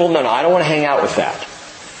prideful, no, I don't want to hang out with that.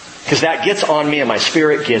 Because that gets on me and my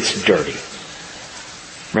spirit gets dirty.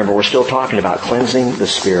 Remember, we're still talking about cleansing the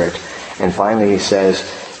spirit. And finally he says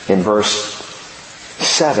in verse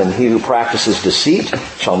 7, he who practices deceit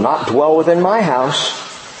shall not dwell within my house.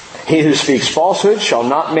 He who speaks falsehood shall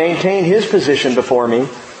not maintain his position before me.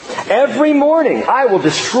 Every morning I will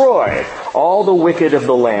destroy all the wicked of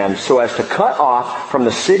the land, so as to cut off from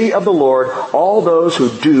the city of the Lord all those who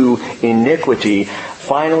do iniquity.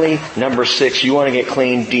 Finally, number 6, you want to get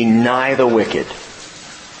clean, deny the wicked.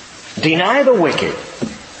 Deny the wicked.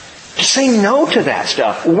 Just say no to that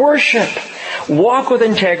stuff. Worship. Walk with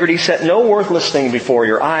integrity. Set no worthless thing before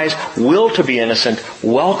your eyes. Will to be innocent.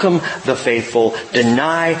 Welcome the faithful.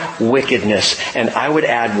 Deny wickedness. And I would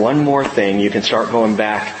add one more thing. You can start going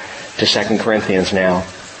back to 2 Corinthians now.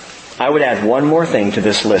 I would add one more thing to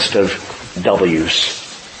this list of W's.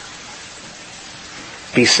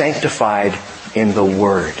 Be sanctified in the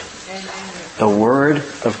Word. The Word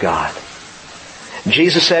of God.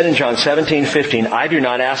 Jesus said in John 17:15, I do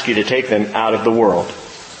not ask you to take them out of the world.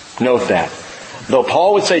 Note that. Though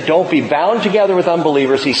Paul would say, don't be bound together with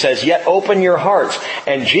unbelievers, he says, yet open your hearts.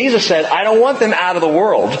 And Jesus said, I don't want them out of the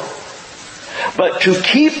world. But to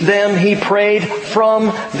keep them he prayed from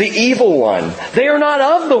the evil one. They are not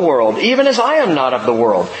of the world, even as I am not of the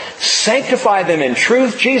world. Sanctify them in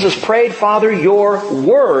truth. Jesus prayed, Father, your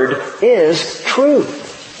word is truth.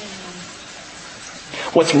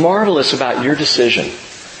 What's marvelous about your decision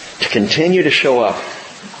to continue to show up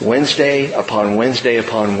Wednesday upon Wednesday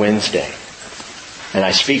upon Wednesday, and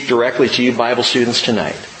I speak directly to you Bible students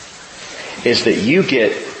tonight, is that you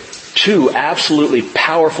get two absolutely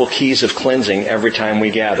powerful keys of cleansing every time we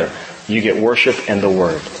gather. You get worship and the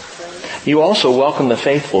Word. You also welcome the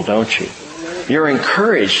faithful, don't you? You're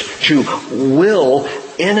encouraged to will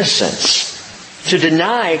innocence, to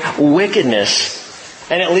deny wickedness.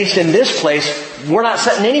 And at least in this place, we're not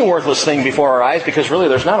setting any worthless thing before our eyes, because really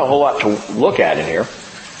there's not a whole lot to look at in here.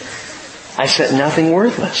 I set nothing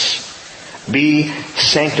worthless. Be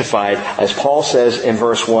sanctified, as Paul says in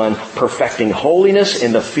verse 1, perfecting holiness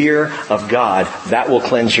in the fear of God. That will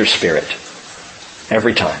cleanse your spirit.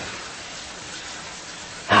 Every time.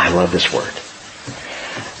 I love this word.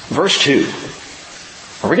 Verse 2.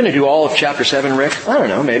 Are we going to do all of chapter 7, Rick? I don't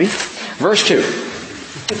know, maybe. Verse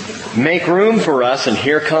 2. Make room for us, and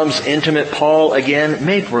here comes intimate Paul again.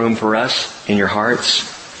 Make room for us in your hearts.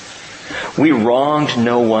 We wronged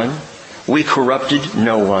no one. We corrupted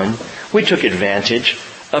no one. We took advantage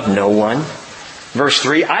of no one. Verse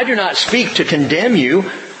 3, I do not speak to condemn you,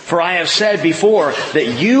 for I have said before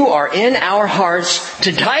that you are in our hearts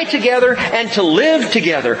to die together and to live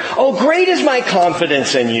together. Oh, great is my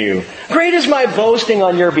confidence in you. Great is my boasting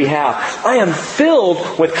on your behalf. I am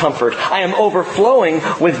filled with comfort. I am overflowing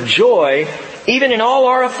with joy, even in all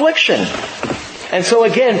our affliction. And so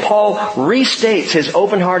again, Paul restates his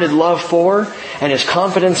open-hearted love for and his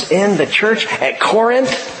confidence in the church at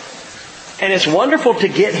Corinth. And it's wonderful to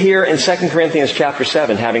get here in 2 Corinthians chapter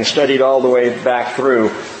 7, having studied all the way back through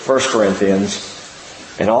 1 Corinthians,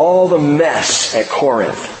 and all the mess at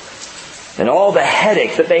Corinth, and all the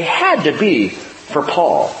headache that they had to be for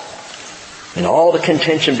Paul, and all the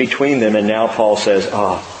contention between them. And now Paul says,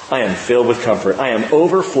 I am filled with comfort. I am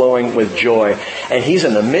overflowing with joy. And he's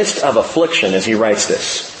in the midst of affliction as he writes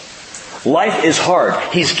this. Life is hard.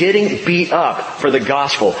 He's getting beat up for the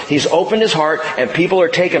gospel. He's opened his heart and people are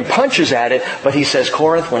taking punches at it. But he says,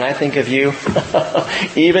 Corinth, when I think of you,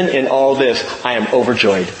 even in all this, I am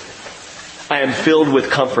overjoyed. I am filled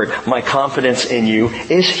with comfort. My confidence in you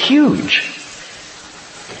is huge.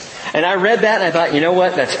 And I read that and I thought, you know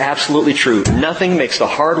what? That's absolutely true. Nothing makes the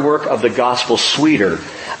hard work of the gospel sweeter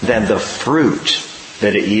than the fruit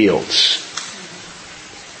that it yields.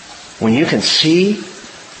 When you can see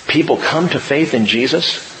people come to faith in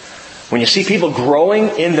Jesus, when you see people growing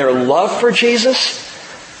in their love for Jesus,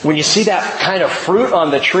 when you see that kind of fruit on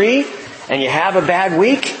the tree and you have a bad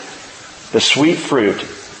week, the sweet fruit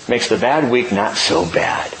makes the bad week not so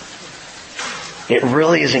bad. It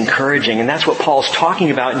really is encouraging, and that's what Paul's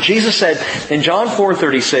talking about. And Jesus said in John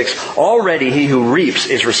 4:36, already he who reaps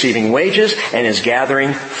is receiving wages and is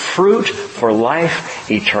gathering fruit for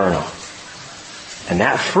life eternal. And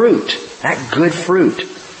that fruit, that good fruit,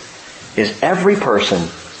 is every person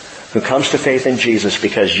who comes to faith in Jesus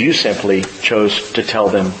because you simply chose to tell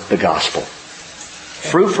them the gospel.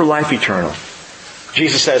 Fruit for life eternal.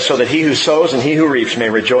 Jesus says, so that he who sows and he who reaps may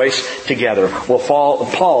rejoice together. Well,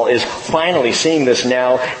 Paul is finally seeing this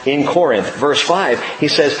now in Corinth. Verse 5, he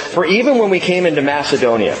says, for even when we came into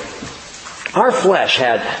Macedonia, our flesh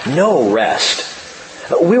had no rest.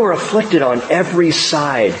 We were afflicted on every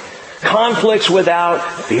side. Conflicts without,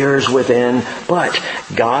 fears within. But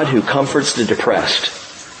God who comforts the depressed.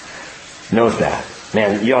 Note that.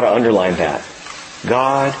 Man, you ought to underline that.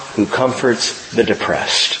 God who comforts the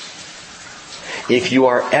depressed. If you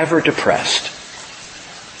are ever depressed,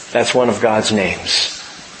 that's one of God's names.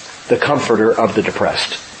 The comforter of the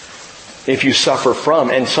depressed. If you suffer from,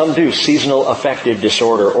 and some do, seasonal affective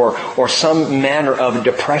disorder or some manner of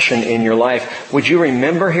depression in your life, would you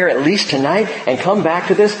remember here at least tonight and come back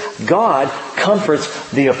to this? God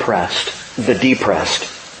comforts the oppressed, the depressed.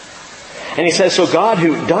 And he says, so God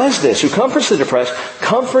who does this, who comforts the depressed,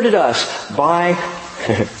 comforted us by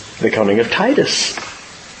the coming of Titus.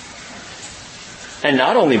 And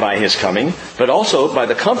not only by his coming, but also by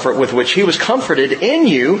the comfort with which he was comforted in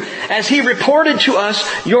you as he reported to us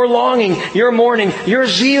your longing, your mourning, your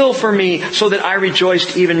zeal for me, so that I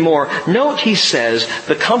rejoiced even more. Note he says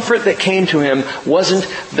the comfort that came to him wasn't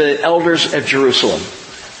the elders of Jerusalem.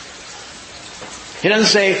 He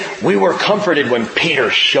doesn't say, we were comforted when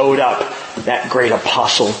Peter showed up, that great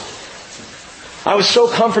apostle. I was so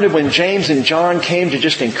comforted when James and John came to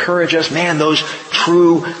just encourage us. Man, those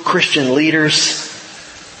true Christian leaders.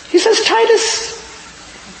 He says Titus,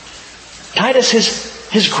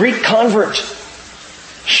 his Greek convert,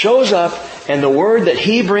 shows up, and the word that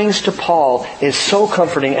he brings to Paul is so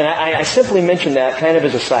comforting. And I simply mention that kind of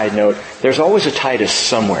as a side note. There's always a Titus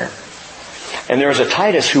somewhere. And there's a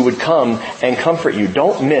Titus who would come and comfort you.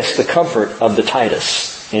 Don't miss the comfort of the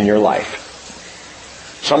Titus in your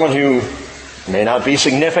life. Someone who may not be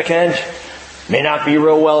significant, may not be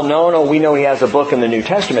real well known. Oh, we know he has a book in the New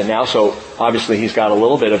Testament now, so obviously he's got a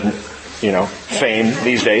little bit of, fame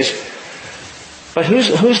these days. But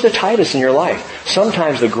who's the Titus in your life?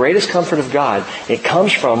 Sometimes the greatest comfort of God, it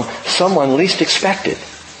comes from someone least expected.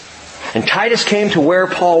 And Titus came to where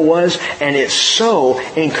Paul was, and it so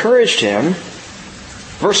encouraged him.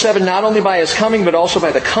 Verse 7, not only by his coming, but also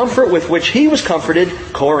by the comfort with which he was comforted,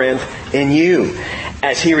 Corinth, in you.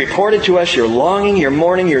 As he reported to us your longing, your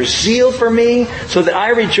mourning, your zeal for me, so that I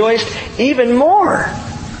rejoiced even more.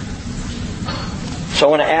 So I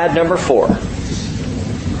want to add number 4.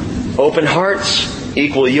 Open hearts,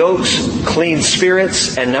 equal yokes, clean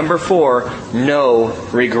spirits, and number 4, no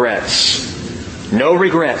regrets. No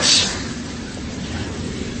regrets.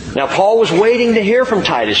 Now Paul was waiting to hear from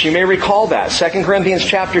Titus. You may recall that. 2 Corinthians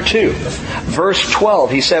chapter 2, verse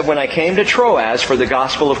 12. He said, when I came to Troas for the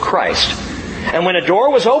gospel of Christ, and when a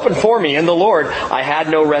door was opened for me in the Lord, I had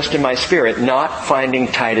no rest in my spirit, not finding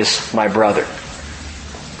Titus my brother.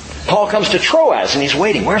 Paul comes to Troas and he's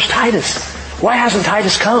waiting. Where's Titus? Why hasn't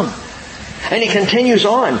Titus come? And he continues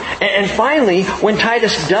on. And finally, when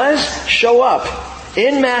Titus does show up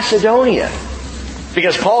in Macedonia,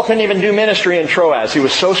 because Paul couldn't even do ministry in Troas. He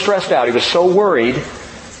was so stressed out. He was so worried.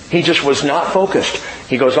 He just was not focused.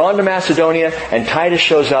 He goes on to Macedonia and Titus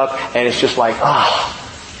shows up and it's just like,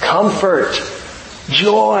 comfort,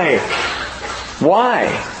 joy.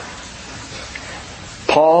 Why?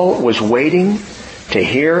 Paul was waiting to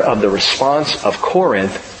hear of the response of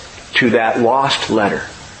Corinth to that lost letter.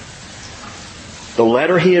 The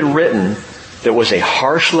letter he had written that was a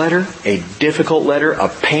harsh letter, a difficult letter, a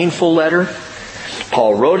painful letter.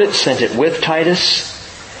 Paul wrote it, sent it with Titus.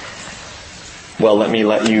 Well,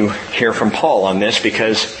 let you hear from Paul on this,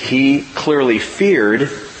 because he clearly feared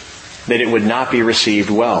that it would not be received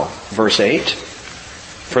well. Verse 8,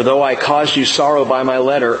 for though I caused you sorrow by my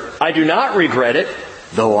letter, I do not regret it,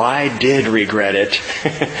 though I did regret it.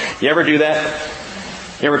 You ever do that?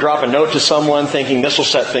 You ever drop a note to someone thinking this will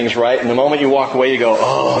set things right, and the moment you walk away you go,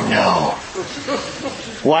 oh no.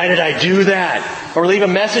 Why did I do that? Or leave a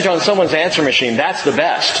message on someone's answer machine. That's the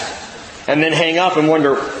best. And then hang up and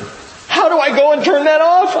wonder, how do I go and turn that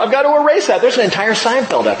off? I've got to erase that. There's an entire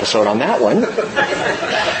Seinfeld episode on that one.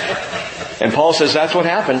 And Paul says, that's what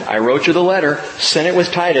happened. I wrote you the letter, sent it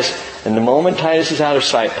with Titus, and the moment Titus is out of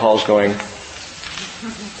sight, Paul's going,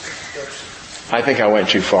 I think I went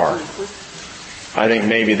too far. I think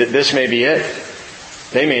maybe this may be it.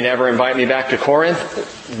 They may never invite me back to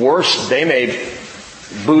Corinth. Worse, they may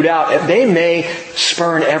boot out. They may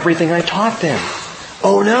spurn everything I taught them.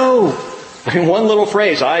 Oh no! I mean, one little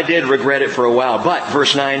phrase, I did regret it for a while. But,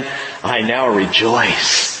 verse 9, I now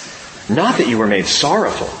rejoice. Not that you were made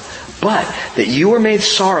sorrowful, but that you were made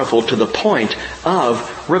sorrowful to the point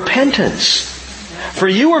of repentance. For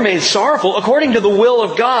you were made sorrowful according to the will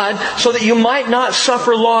of God, so that you might not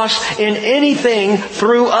suffer loss in anything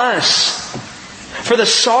through us. For the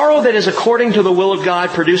sorrow that is according to the will of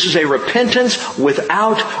God produces a repentance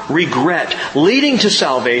without regret, leading to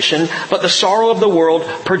salvation, but the sorrow of the world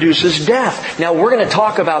produces death. Now we're going to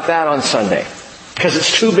talk about that on Sunday, because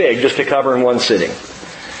it's too big just to cover in one sitting.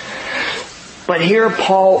 But here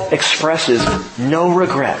Paul expresses no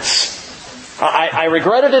regrets. I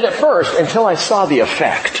regretted it at first until I saw the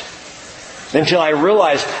effect. Until I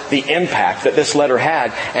realized the impact that this letter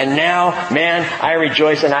had. And now, man, I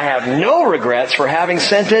rejoice and I have no regrets for having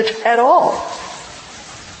sent it at all.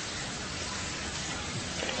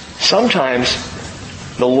 Sometimes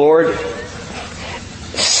the Lord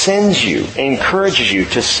sends you, encourages you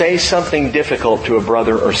to say something difficult to a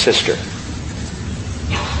brother or sister.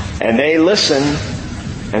 And they listen,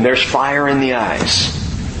 and there's fire in the eyes.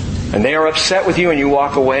 And they are upset with you, and you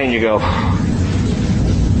walk away and you go,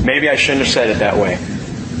 maybe I shouldn't have said it that way.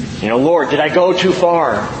 Lord, did I go too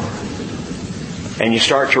far? And you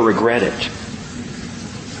start to regret it.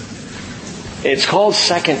 It's called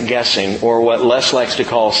second guessing, or what Les likes to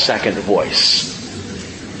call second voice.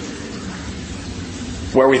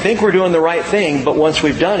 Where we think we're doing the right thing, but once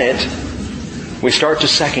we've done it, we start to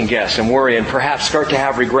second guess and worry and perhaps start to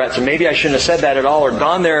have regrets. And maybe I shouldn't have said that at all or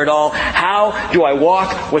gone there at all. How do I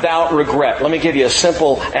walk without regret? Let me give you a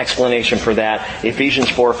simple explanation for that. Ephesians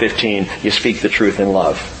 4:15, you speak the truth in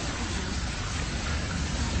love.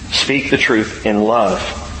 Speak the truth in love.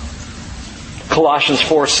 Colossians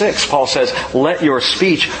 4:6, Paul says, let your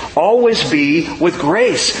speech always be with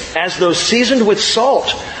grace, as though seasoned with salt,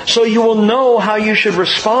 so you will know how you should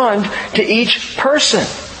respond to each person.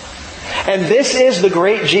 And this is the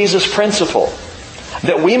great Jesus principle,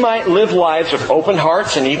 that we might live lives of open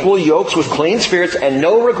hearts and equal yokes with clean spirits and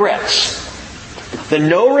no regrets. The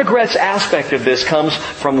no regrets aspect of this comes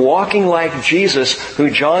from walking like Jesus, who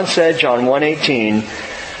John said, John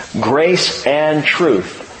 1:18, grace and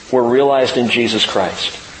truth were realized in Jesus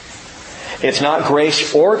Christ. It's not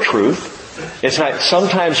grace or truth. It's not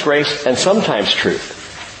sometimes grace and sometimes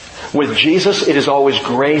truth. With Jesus, it is always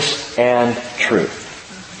grace and truth.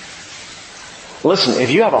 Listen,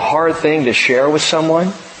 if you have a hard thing to share with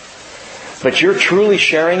someone, but you're truly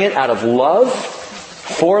sharing it out of love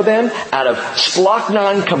for them, out of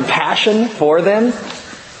splachnon compassion for them,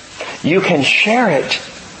 you can share it.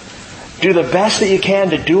 Do the best that you can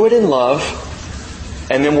to do it in love,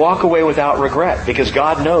 and then walk away without regret, because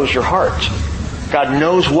God knows your heart. God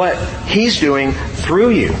knows what He's doing through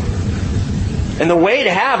you. And the way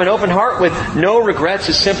to have an open heart with no regrets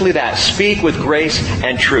is simply that. Speak with grace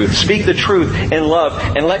and truth. Speak the truth in love,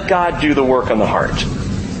 and let God do the work on the heart.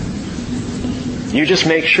 You just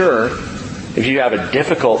make sure, if you have a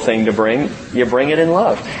difficult thing to bring, you bring it in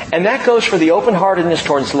love. And that goes for the open-heartedness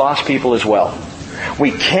towards lost people as well.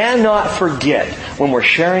 We cannot forget, when we're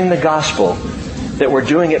sharing the gospel, that we're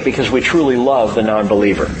doing it because we truly love the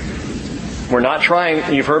non-believer. We're not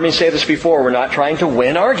trying, you've heard me say this before, we're not trying to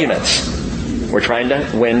win arguments. We're trying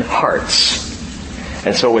to win hearts.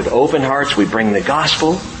 And so with open hearts, we bring the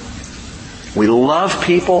gospel. We love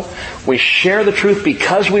people. We share the truth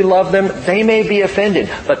because we love them. They may be offended,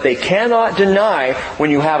 but they cannot deny,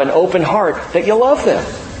 when you have an open heart, that you love them.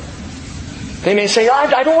 They may say,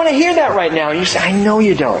 I don't want to hear that right now. And you say, I know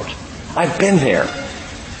you don't. I've been there.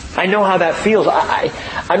 I know how that feels.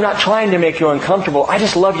 I'm not trying to make you uncomfortable. I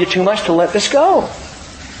just love you too much to let this go.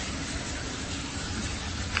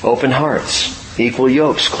 Open hearts, equal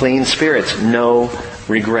yokes, clean spirits, no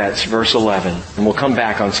regrets. Verse 11. And we'll come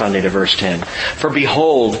back on Sunday to verse 10. For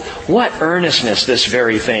behold, what earnestness this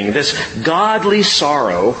very thing, this godly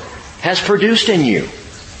sorrow, has produced in you.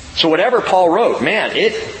 So whatever Paul wrote, man,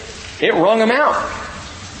 it wrung him out.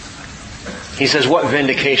 He says, what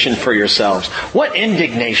vindication for yourselves? What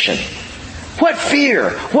indignation? What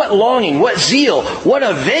fear? What longing? What zeal? What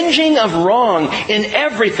avenging of wrong? In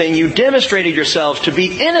everything you demonstrated yourselves to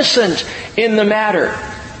be innocent in the matter.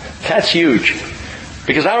 That's huge.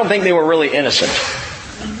 Because I don't think they were really innocent.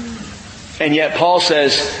 And yet Paul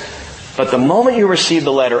says, but the moment you received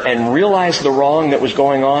the letter and realized the wrong that was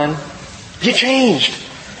going on, you changed.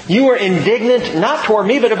 You were indignant, not toward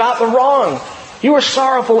me, but about the wrong. You were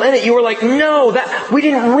sorrowful in it. You were like, no, that we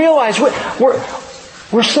didn't realize.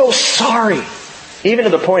 We're so sorry. Even to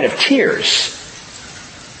the point of tears.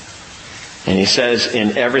 And he says,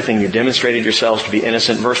 in everything you demonstrated yourselves to be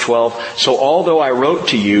innocent. Verse 12, so although I wrote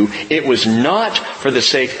to you, it was not for the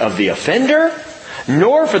sake of the offender,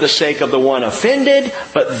 nor for the sake of the one offended,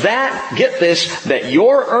 but that, get this, that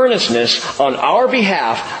your earnestness on our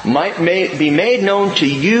behalf might be made known to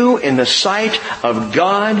you in the sight of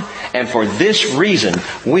God, and for this reason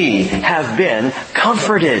we have been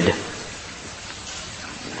comforted.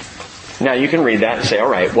 Now you can read that and say, all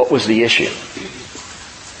right, what was the issue?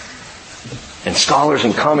 And scholars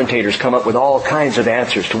and commentators come up with all kinds of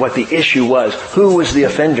answers to what the issue was. Who was the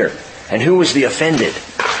offender? And who was the offended?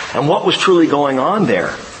 And what was truly going on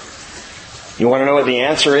there? You want to know what the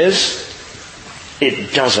answer is?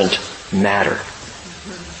 It doesn't matter.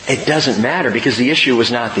 It doesn't matter because the issue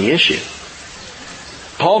was not the issue.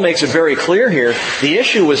 Paul makes it very clear here. The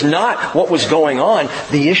issue was not what was going on.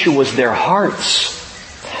 The issue was their hearts.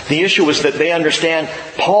 The issue was that they understand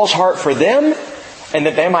Paul's heart for them and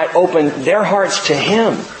that they might open their hearts to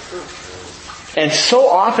him. And so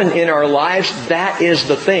often in our lives, that is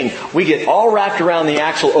the thing. We get all wrapped around the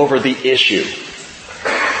axle over the issue.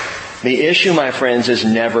 The issue, my friends, is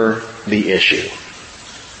never the issue.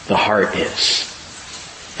 The heart is.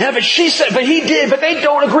 Yeah, but she said, but he did, but they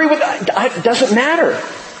don't agree with that. It doesn't matter.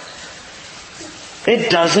 It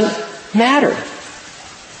doesn't matter.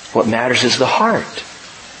 What matters is the heart.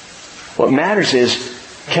 What matters is,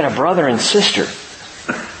 can a brother and sister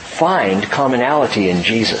find commonality in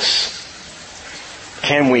Jesus?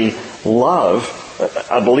 Can we love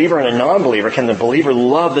a believer and a non-believer? Can the believer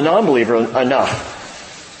love the non-believer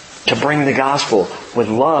enough to bring the gospel with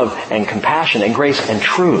love and compassion and grace and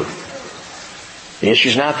truth? The issue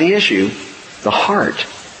is not the issue. The heart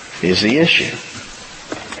is the issue.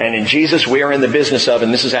 And in Jesus we are in the business of,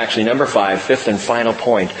 and this is actually number 5, fifth and final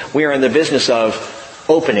point, we are in the business of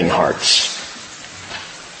opening hearts.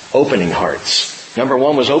 opening hearts. Number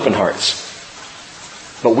one was open hearts.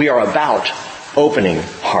 But we are about opening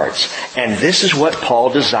hearts. And this is what Paul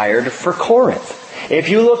desired for Corinth. If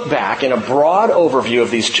you look back in a broad overview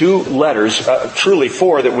of these two letters, truly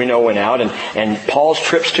four that we know went out, and Paul's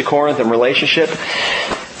trips to Corinth and relationship,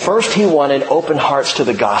 first he wanted open hearts to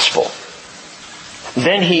the gospel.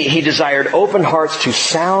 Then he desired open hearts to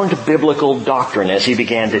sound biblical doctrine as he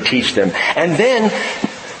began to teach them. And then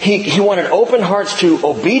he wanted open hearts to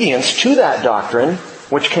obedience to that doctrine,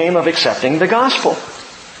 which came of accepting the gospel.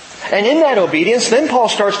 And in that obedience, then Paul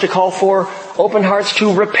starts to call for open hearts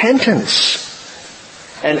to repentance.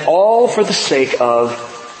 And all for the sake of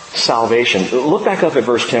salvation. Look back up at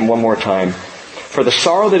verse 10 one more time. For the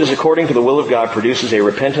sorrow that is according to the will of God produces a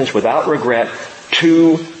repentance without regret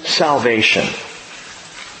to salvation.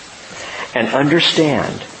 And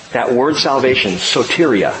understand that word salvation,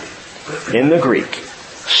 soteria, in the Greek,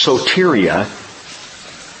 soteria,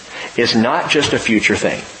 is not just a future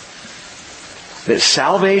thing. That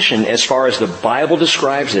salvation, as far as the Bible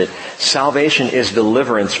describes it, salvation is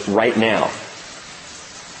deliverance right now.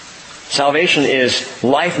 Salvation is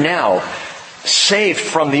life now, saved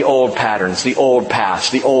from the old patterns, the old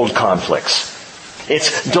past, the old conflicts.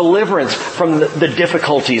 It's deliverance from the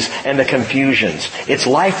difficulties and the confusions. It's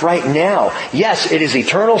life right now. Yes, it is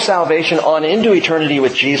eternal salvation on into eternity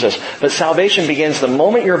with Jesus. But salvation begins the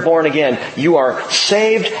moment you're born again. You are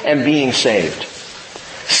saved and being saved.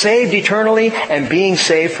 Saved eternally and being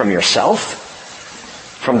saved from yourself,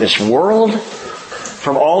 from this world,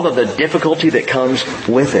 from all of the difficulty that comes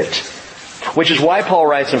with it. Which is why Paul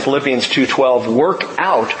writes in Philippians 2:12, work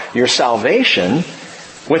out your salvation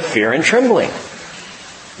with fear and trembling.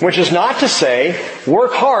 Which is not to say,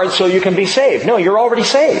 work hard so you can be saved. No, you're already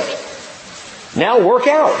saved. Now work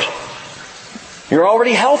out. You're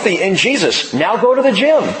already healthy in Jesus. Now go to the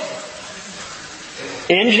gym.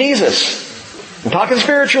 In Jesus. I'm talking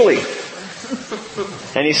spiritually.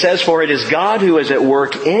 And he says, for it is God who is at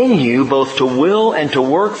work in you, both to will and to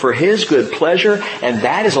work for His good pleasure. And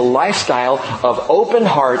that is a lifestyle of open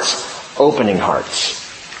hearts, opening hearts.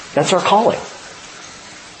 That's our calling.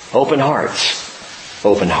 Open hearts.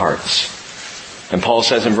 Open hearts. And Paul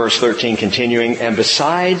says in verse 13, continuing, and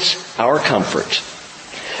besides our comfort,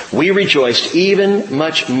 we rejoiced even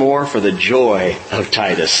much more for the joy of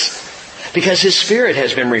Titus, because his spirit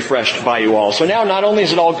has been refreshed by you all. So now not only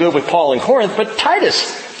is it all good with Paul in Corinth, but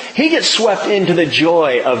Titus, he gets swept into the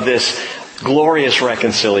joy of this glorious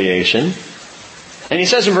reconciliation. And he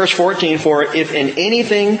says in verse 14, for if in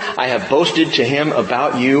anything I have boasted to him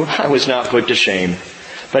about you, I was not put to shame.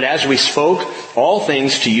 But as we spoke all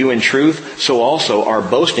things to you in truth, so also our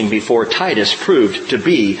boasting before Titus proved to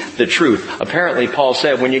be the truth. Apparently, Paul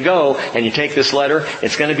said, when you go and you take this letter,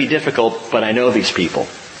 it's going to be difficult, but I know these people.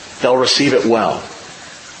 They'll receive it well.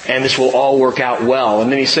 And this will all work out well. And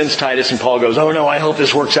then he sends Titus and Paul goes, oh no, I hope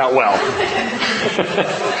this works out well.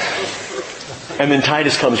 And then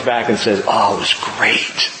Titus comes back and says, oh, it was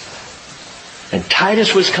great. And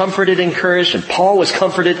Titus was comforted, encouraged, and Paul was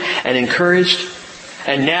comforted and encouraged.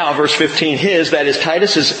 And now, verse 15, that is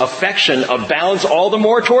Titus's affection abounds all the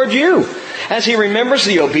more toward you, as he remembers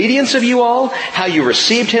the obedience of you all, how you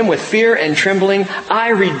received him with fear and trembling. I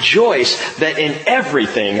rejoice that in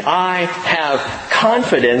everything I have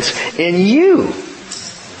confidence in you.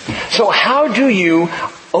 So how do you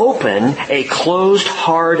open a closed,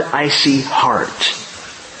 hard, icy heart?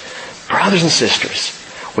 Brothers and sisters,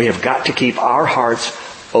 we have got to keep our hearts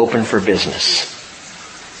open for business.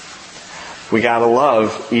 We gotta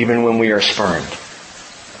love even when we are spurned.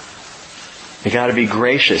 We gotta be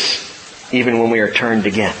gracious even when we are turned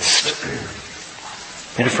against.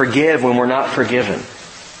 And to forgive when we're not forgiven.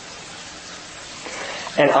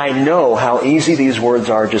 And I know how easy these words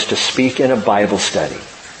are just to speak in a Bible study.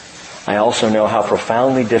 I also know how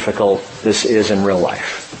profoundly difficult this is in real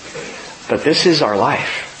life. But this is our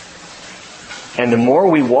life. And the more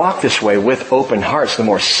we walk this way with open hearts, the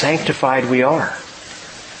more sanctified we are.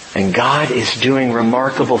 And God is doing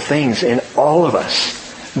remarkable things in all of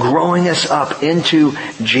us, growing us up into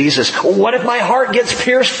Jesus. What if my heart gets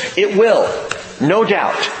pierced? It will. No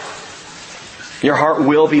doubt. Your heart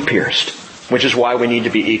will be pierced, which is why we need to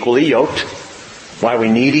be equally yoked, why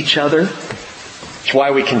we need each other. It's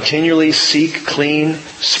why we continually seek clean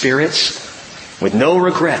spirits with no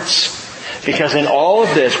regrets. Because in all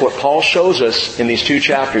of this, what Paul shows us in these two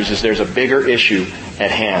chapters is there's a bigger issue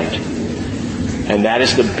at hand. And that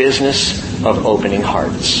is the business of opening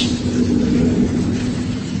hearts.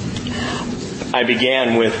 I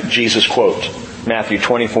began with Jesus' quote, Matthew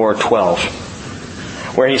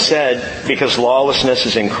 24:12, where he said, because lawlessness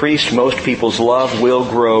is increased, most people's love will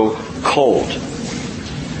grow cold.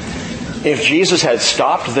 If Jesus had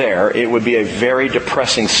stopped there, it would be a very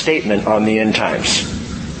depressing statement on the end times.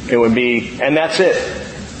 It would be, and that's it.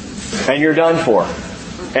 And you're done for.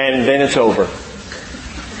 And then it's over.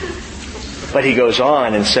 But he goes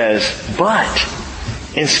on and says, but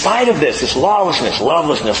in spite of this lawlessness,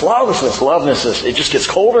 it just gets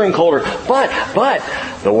colder and colder. But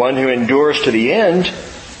the one who endures to the end,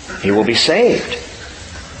 he will be saved.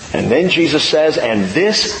 And then Jesus says, and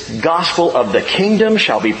this gospel of the kingdom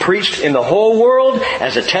shall be preached in the whole world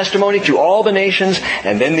as a testimony to all the nations,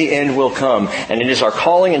 and then the end will come. And it is our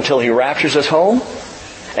calling until He raptures us home.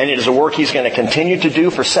 And it is a work He's going to continue to do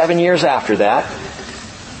for 7 years after that.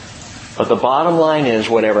 But the bottom line is,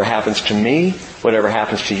 whatever happens to me, whatever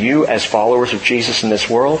happens to you as followers of Jesus in this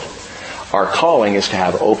world, our calling is to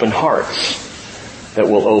have open hearts that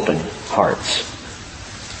will open hearts.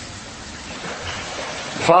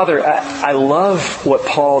 Father, I love what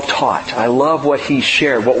Paul taught. I love what he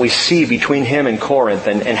shared, what we see between him and Corinth,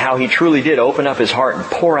 and how he truly did open up his heart and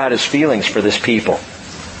pour out his feelings for this people.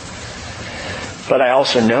 But I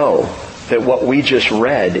also know that what we just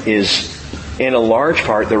read is, in a large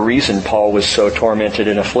part, the reason Paul was so tormented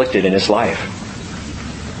and afflicted in his life.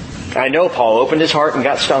 I know Paul opened his heart and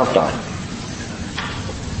got stomped on.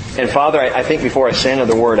 And Father, I think before I say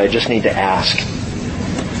another word, I just need to ask,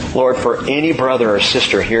 Lord, for any brother or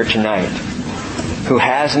sister here tonight who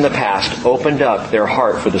has in the past opened up their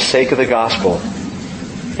heart for the sake of the gospel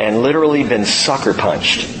and literally been sucker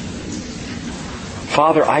punched,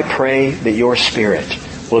 Father, I pray that Your Spirit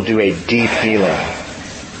will do a deep healing,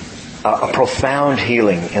 a profound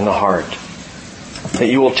healing in the heart. That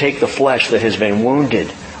You will take the flesh that has been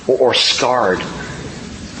wounded or scarred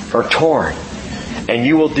or torn, and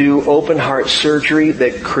You will do open heart surgery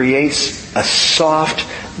that creates a soft,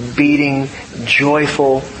 beating,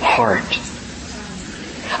 joyful heart.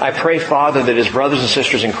 I pray, Father, that as brothers and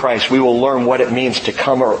sisters in Christ, we will learn what it means to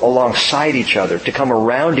come alongside each other, to come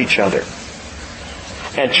around each other,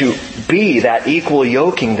 and to be that equal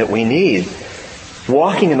yoking that we need,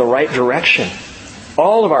 walking in the right direction.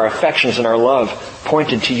 All of our affections and our love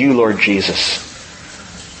pointed to You, Lord Jesus.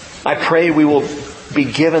 I pray we will be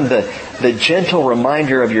given the gentle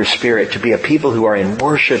reminder of Your Spirit to be a people who are in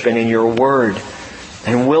worship and in Your Word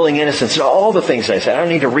and willing innocence and all the things I said. I don't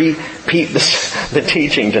need to repeat the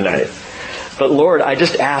teaching tonight. But Lord, I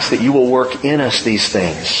just ask that You will work in us these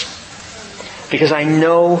things, because I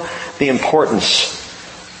know the importance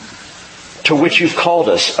to which You've called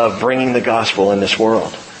us of bringing the gospel in this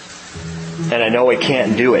world. And I know we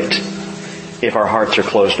can't do it if our hearts are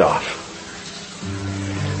closed off.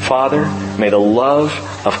 Father, may the love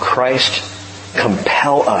of Christ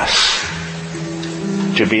compel us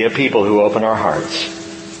to be a people who open our hearts.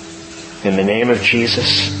 In the name of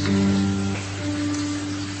Jesus,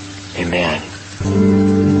 amen.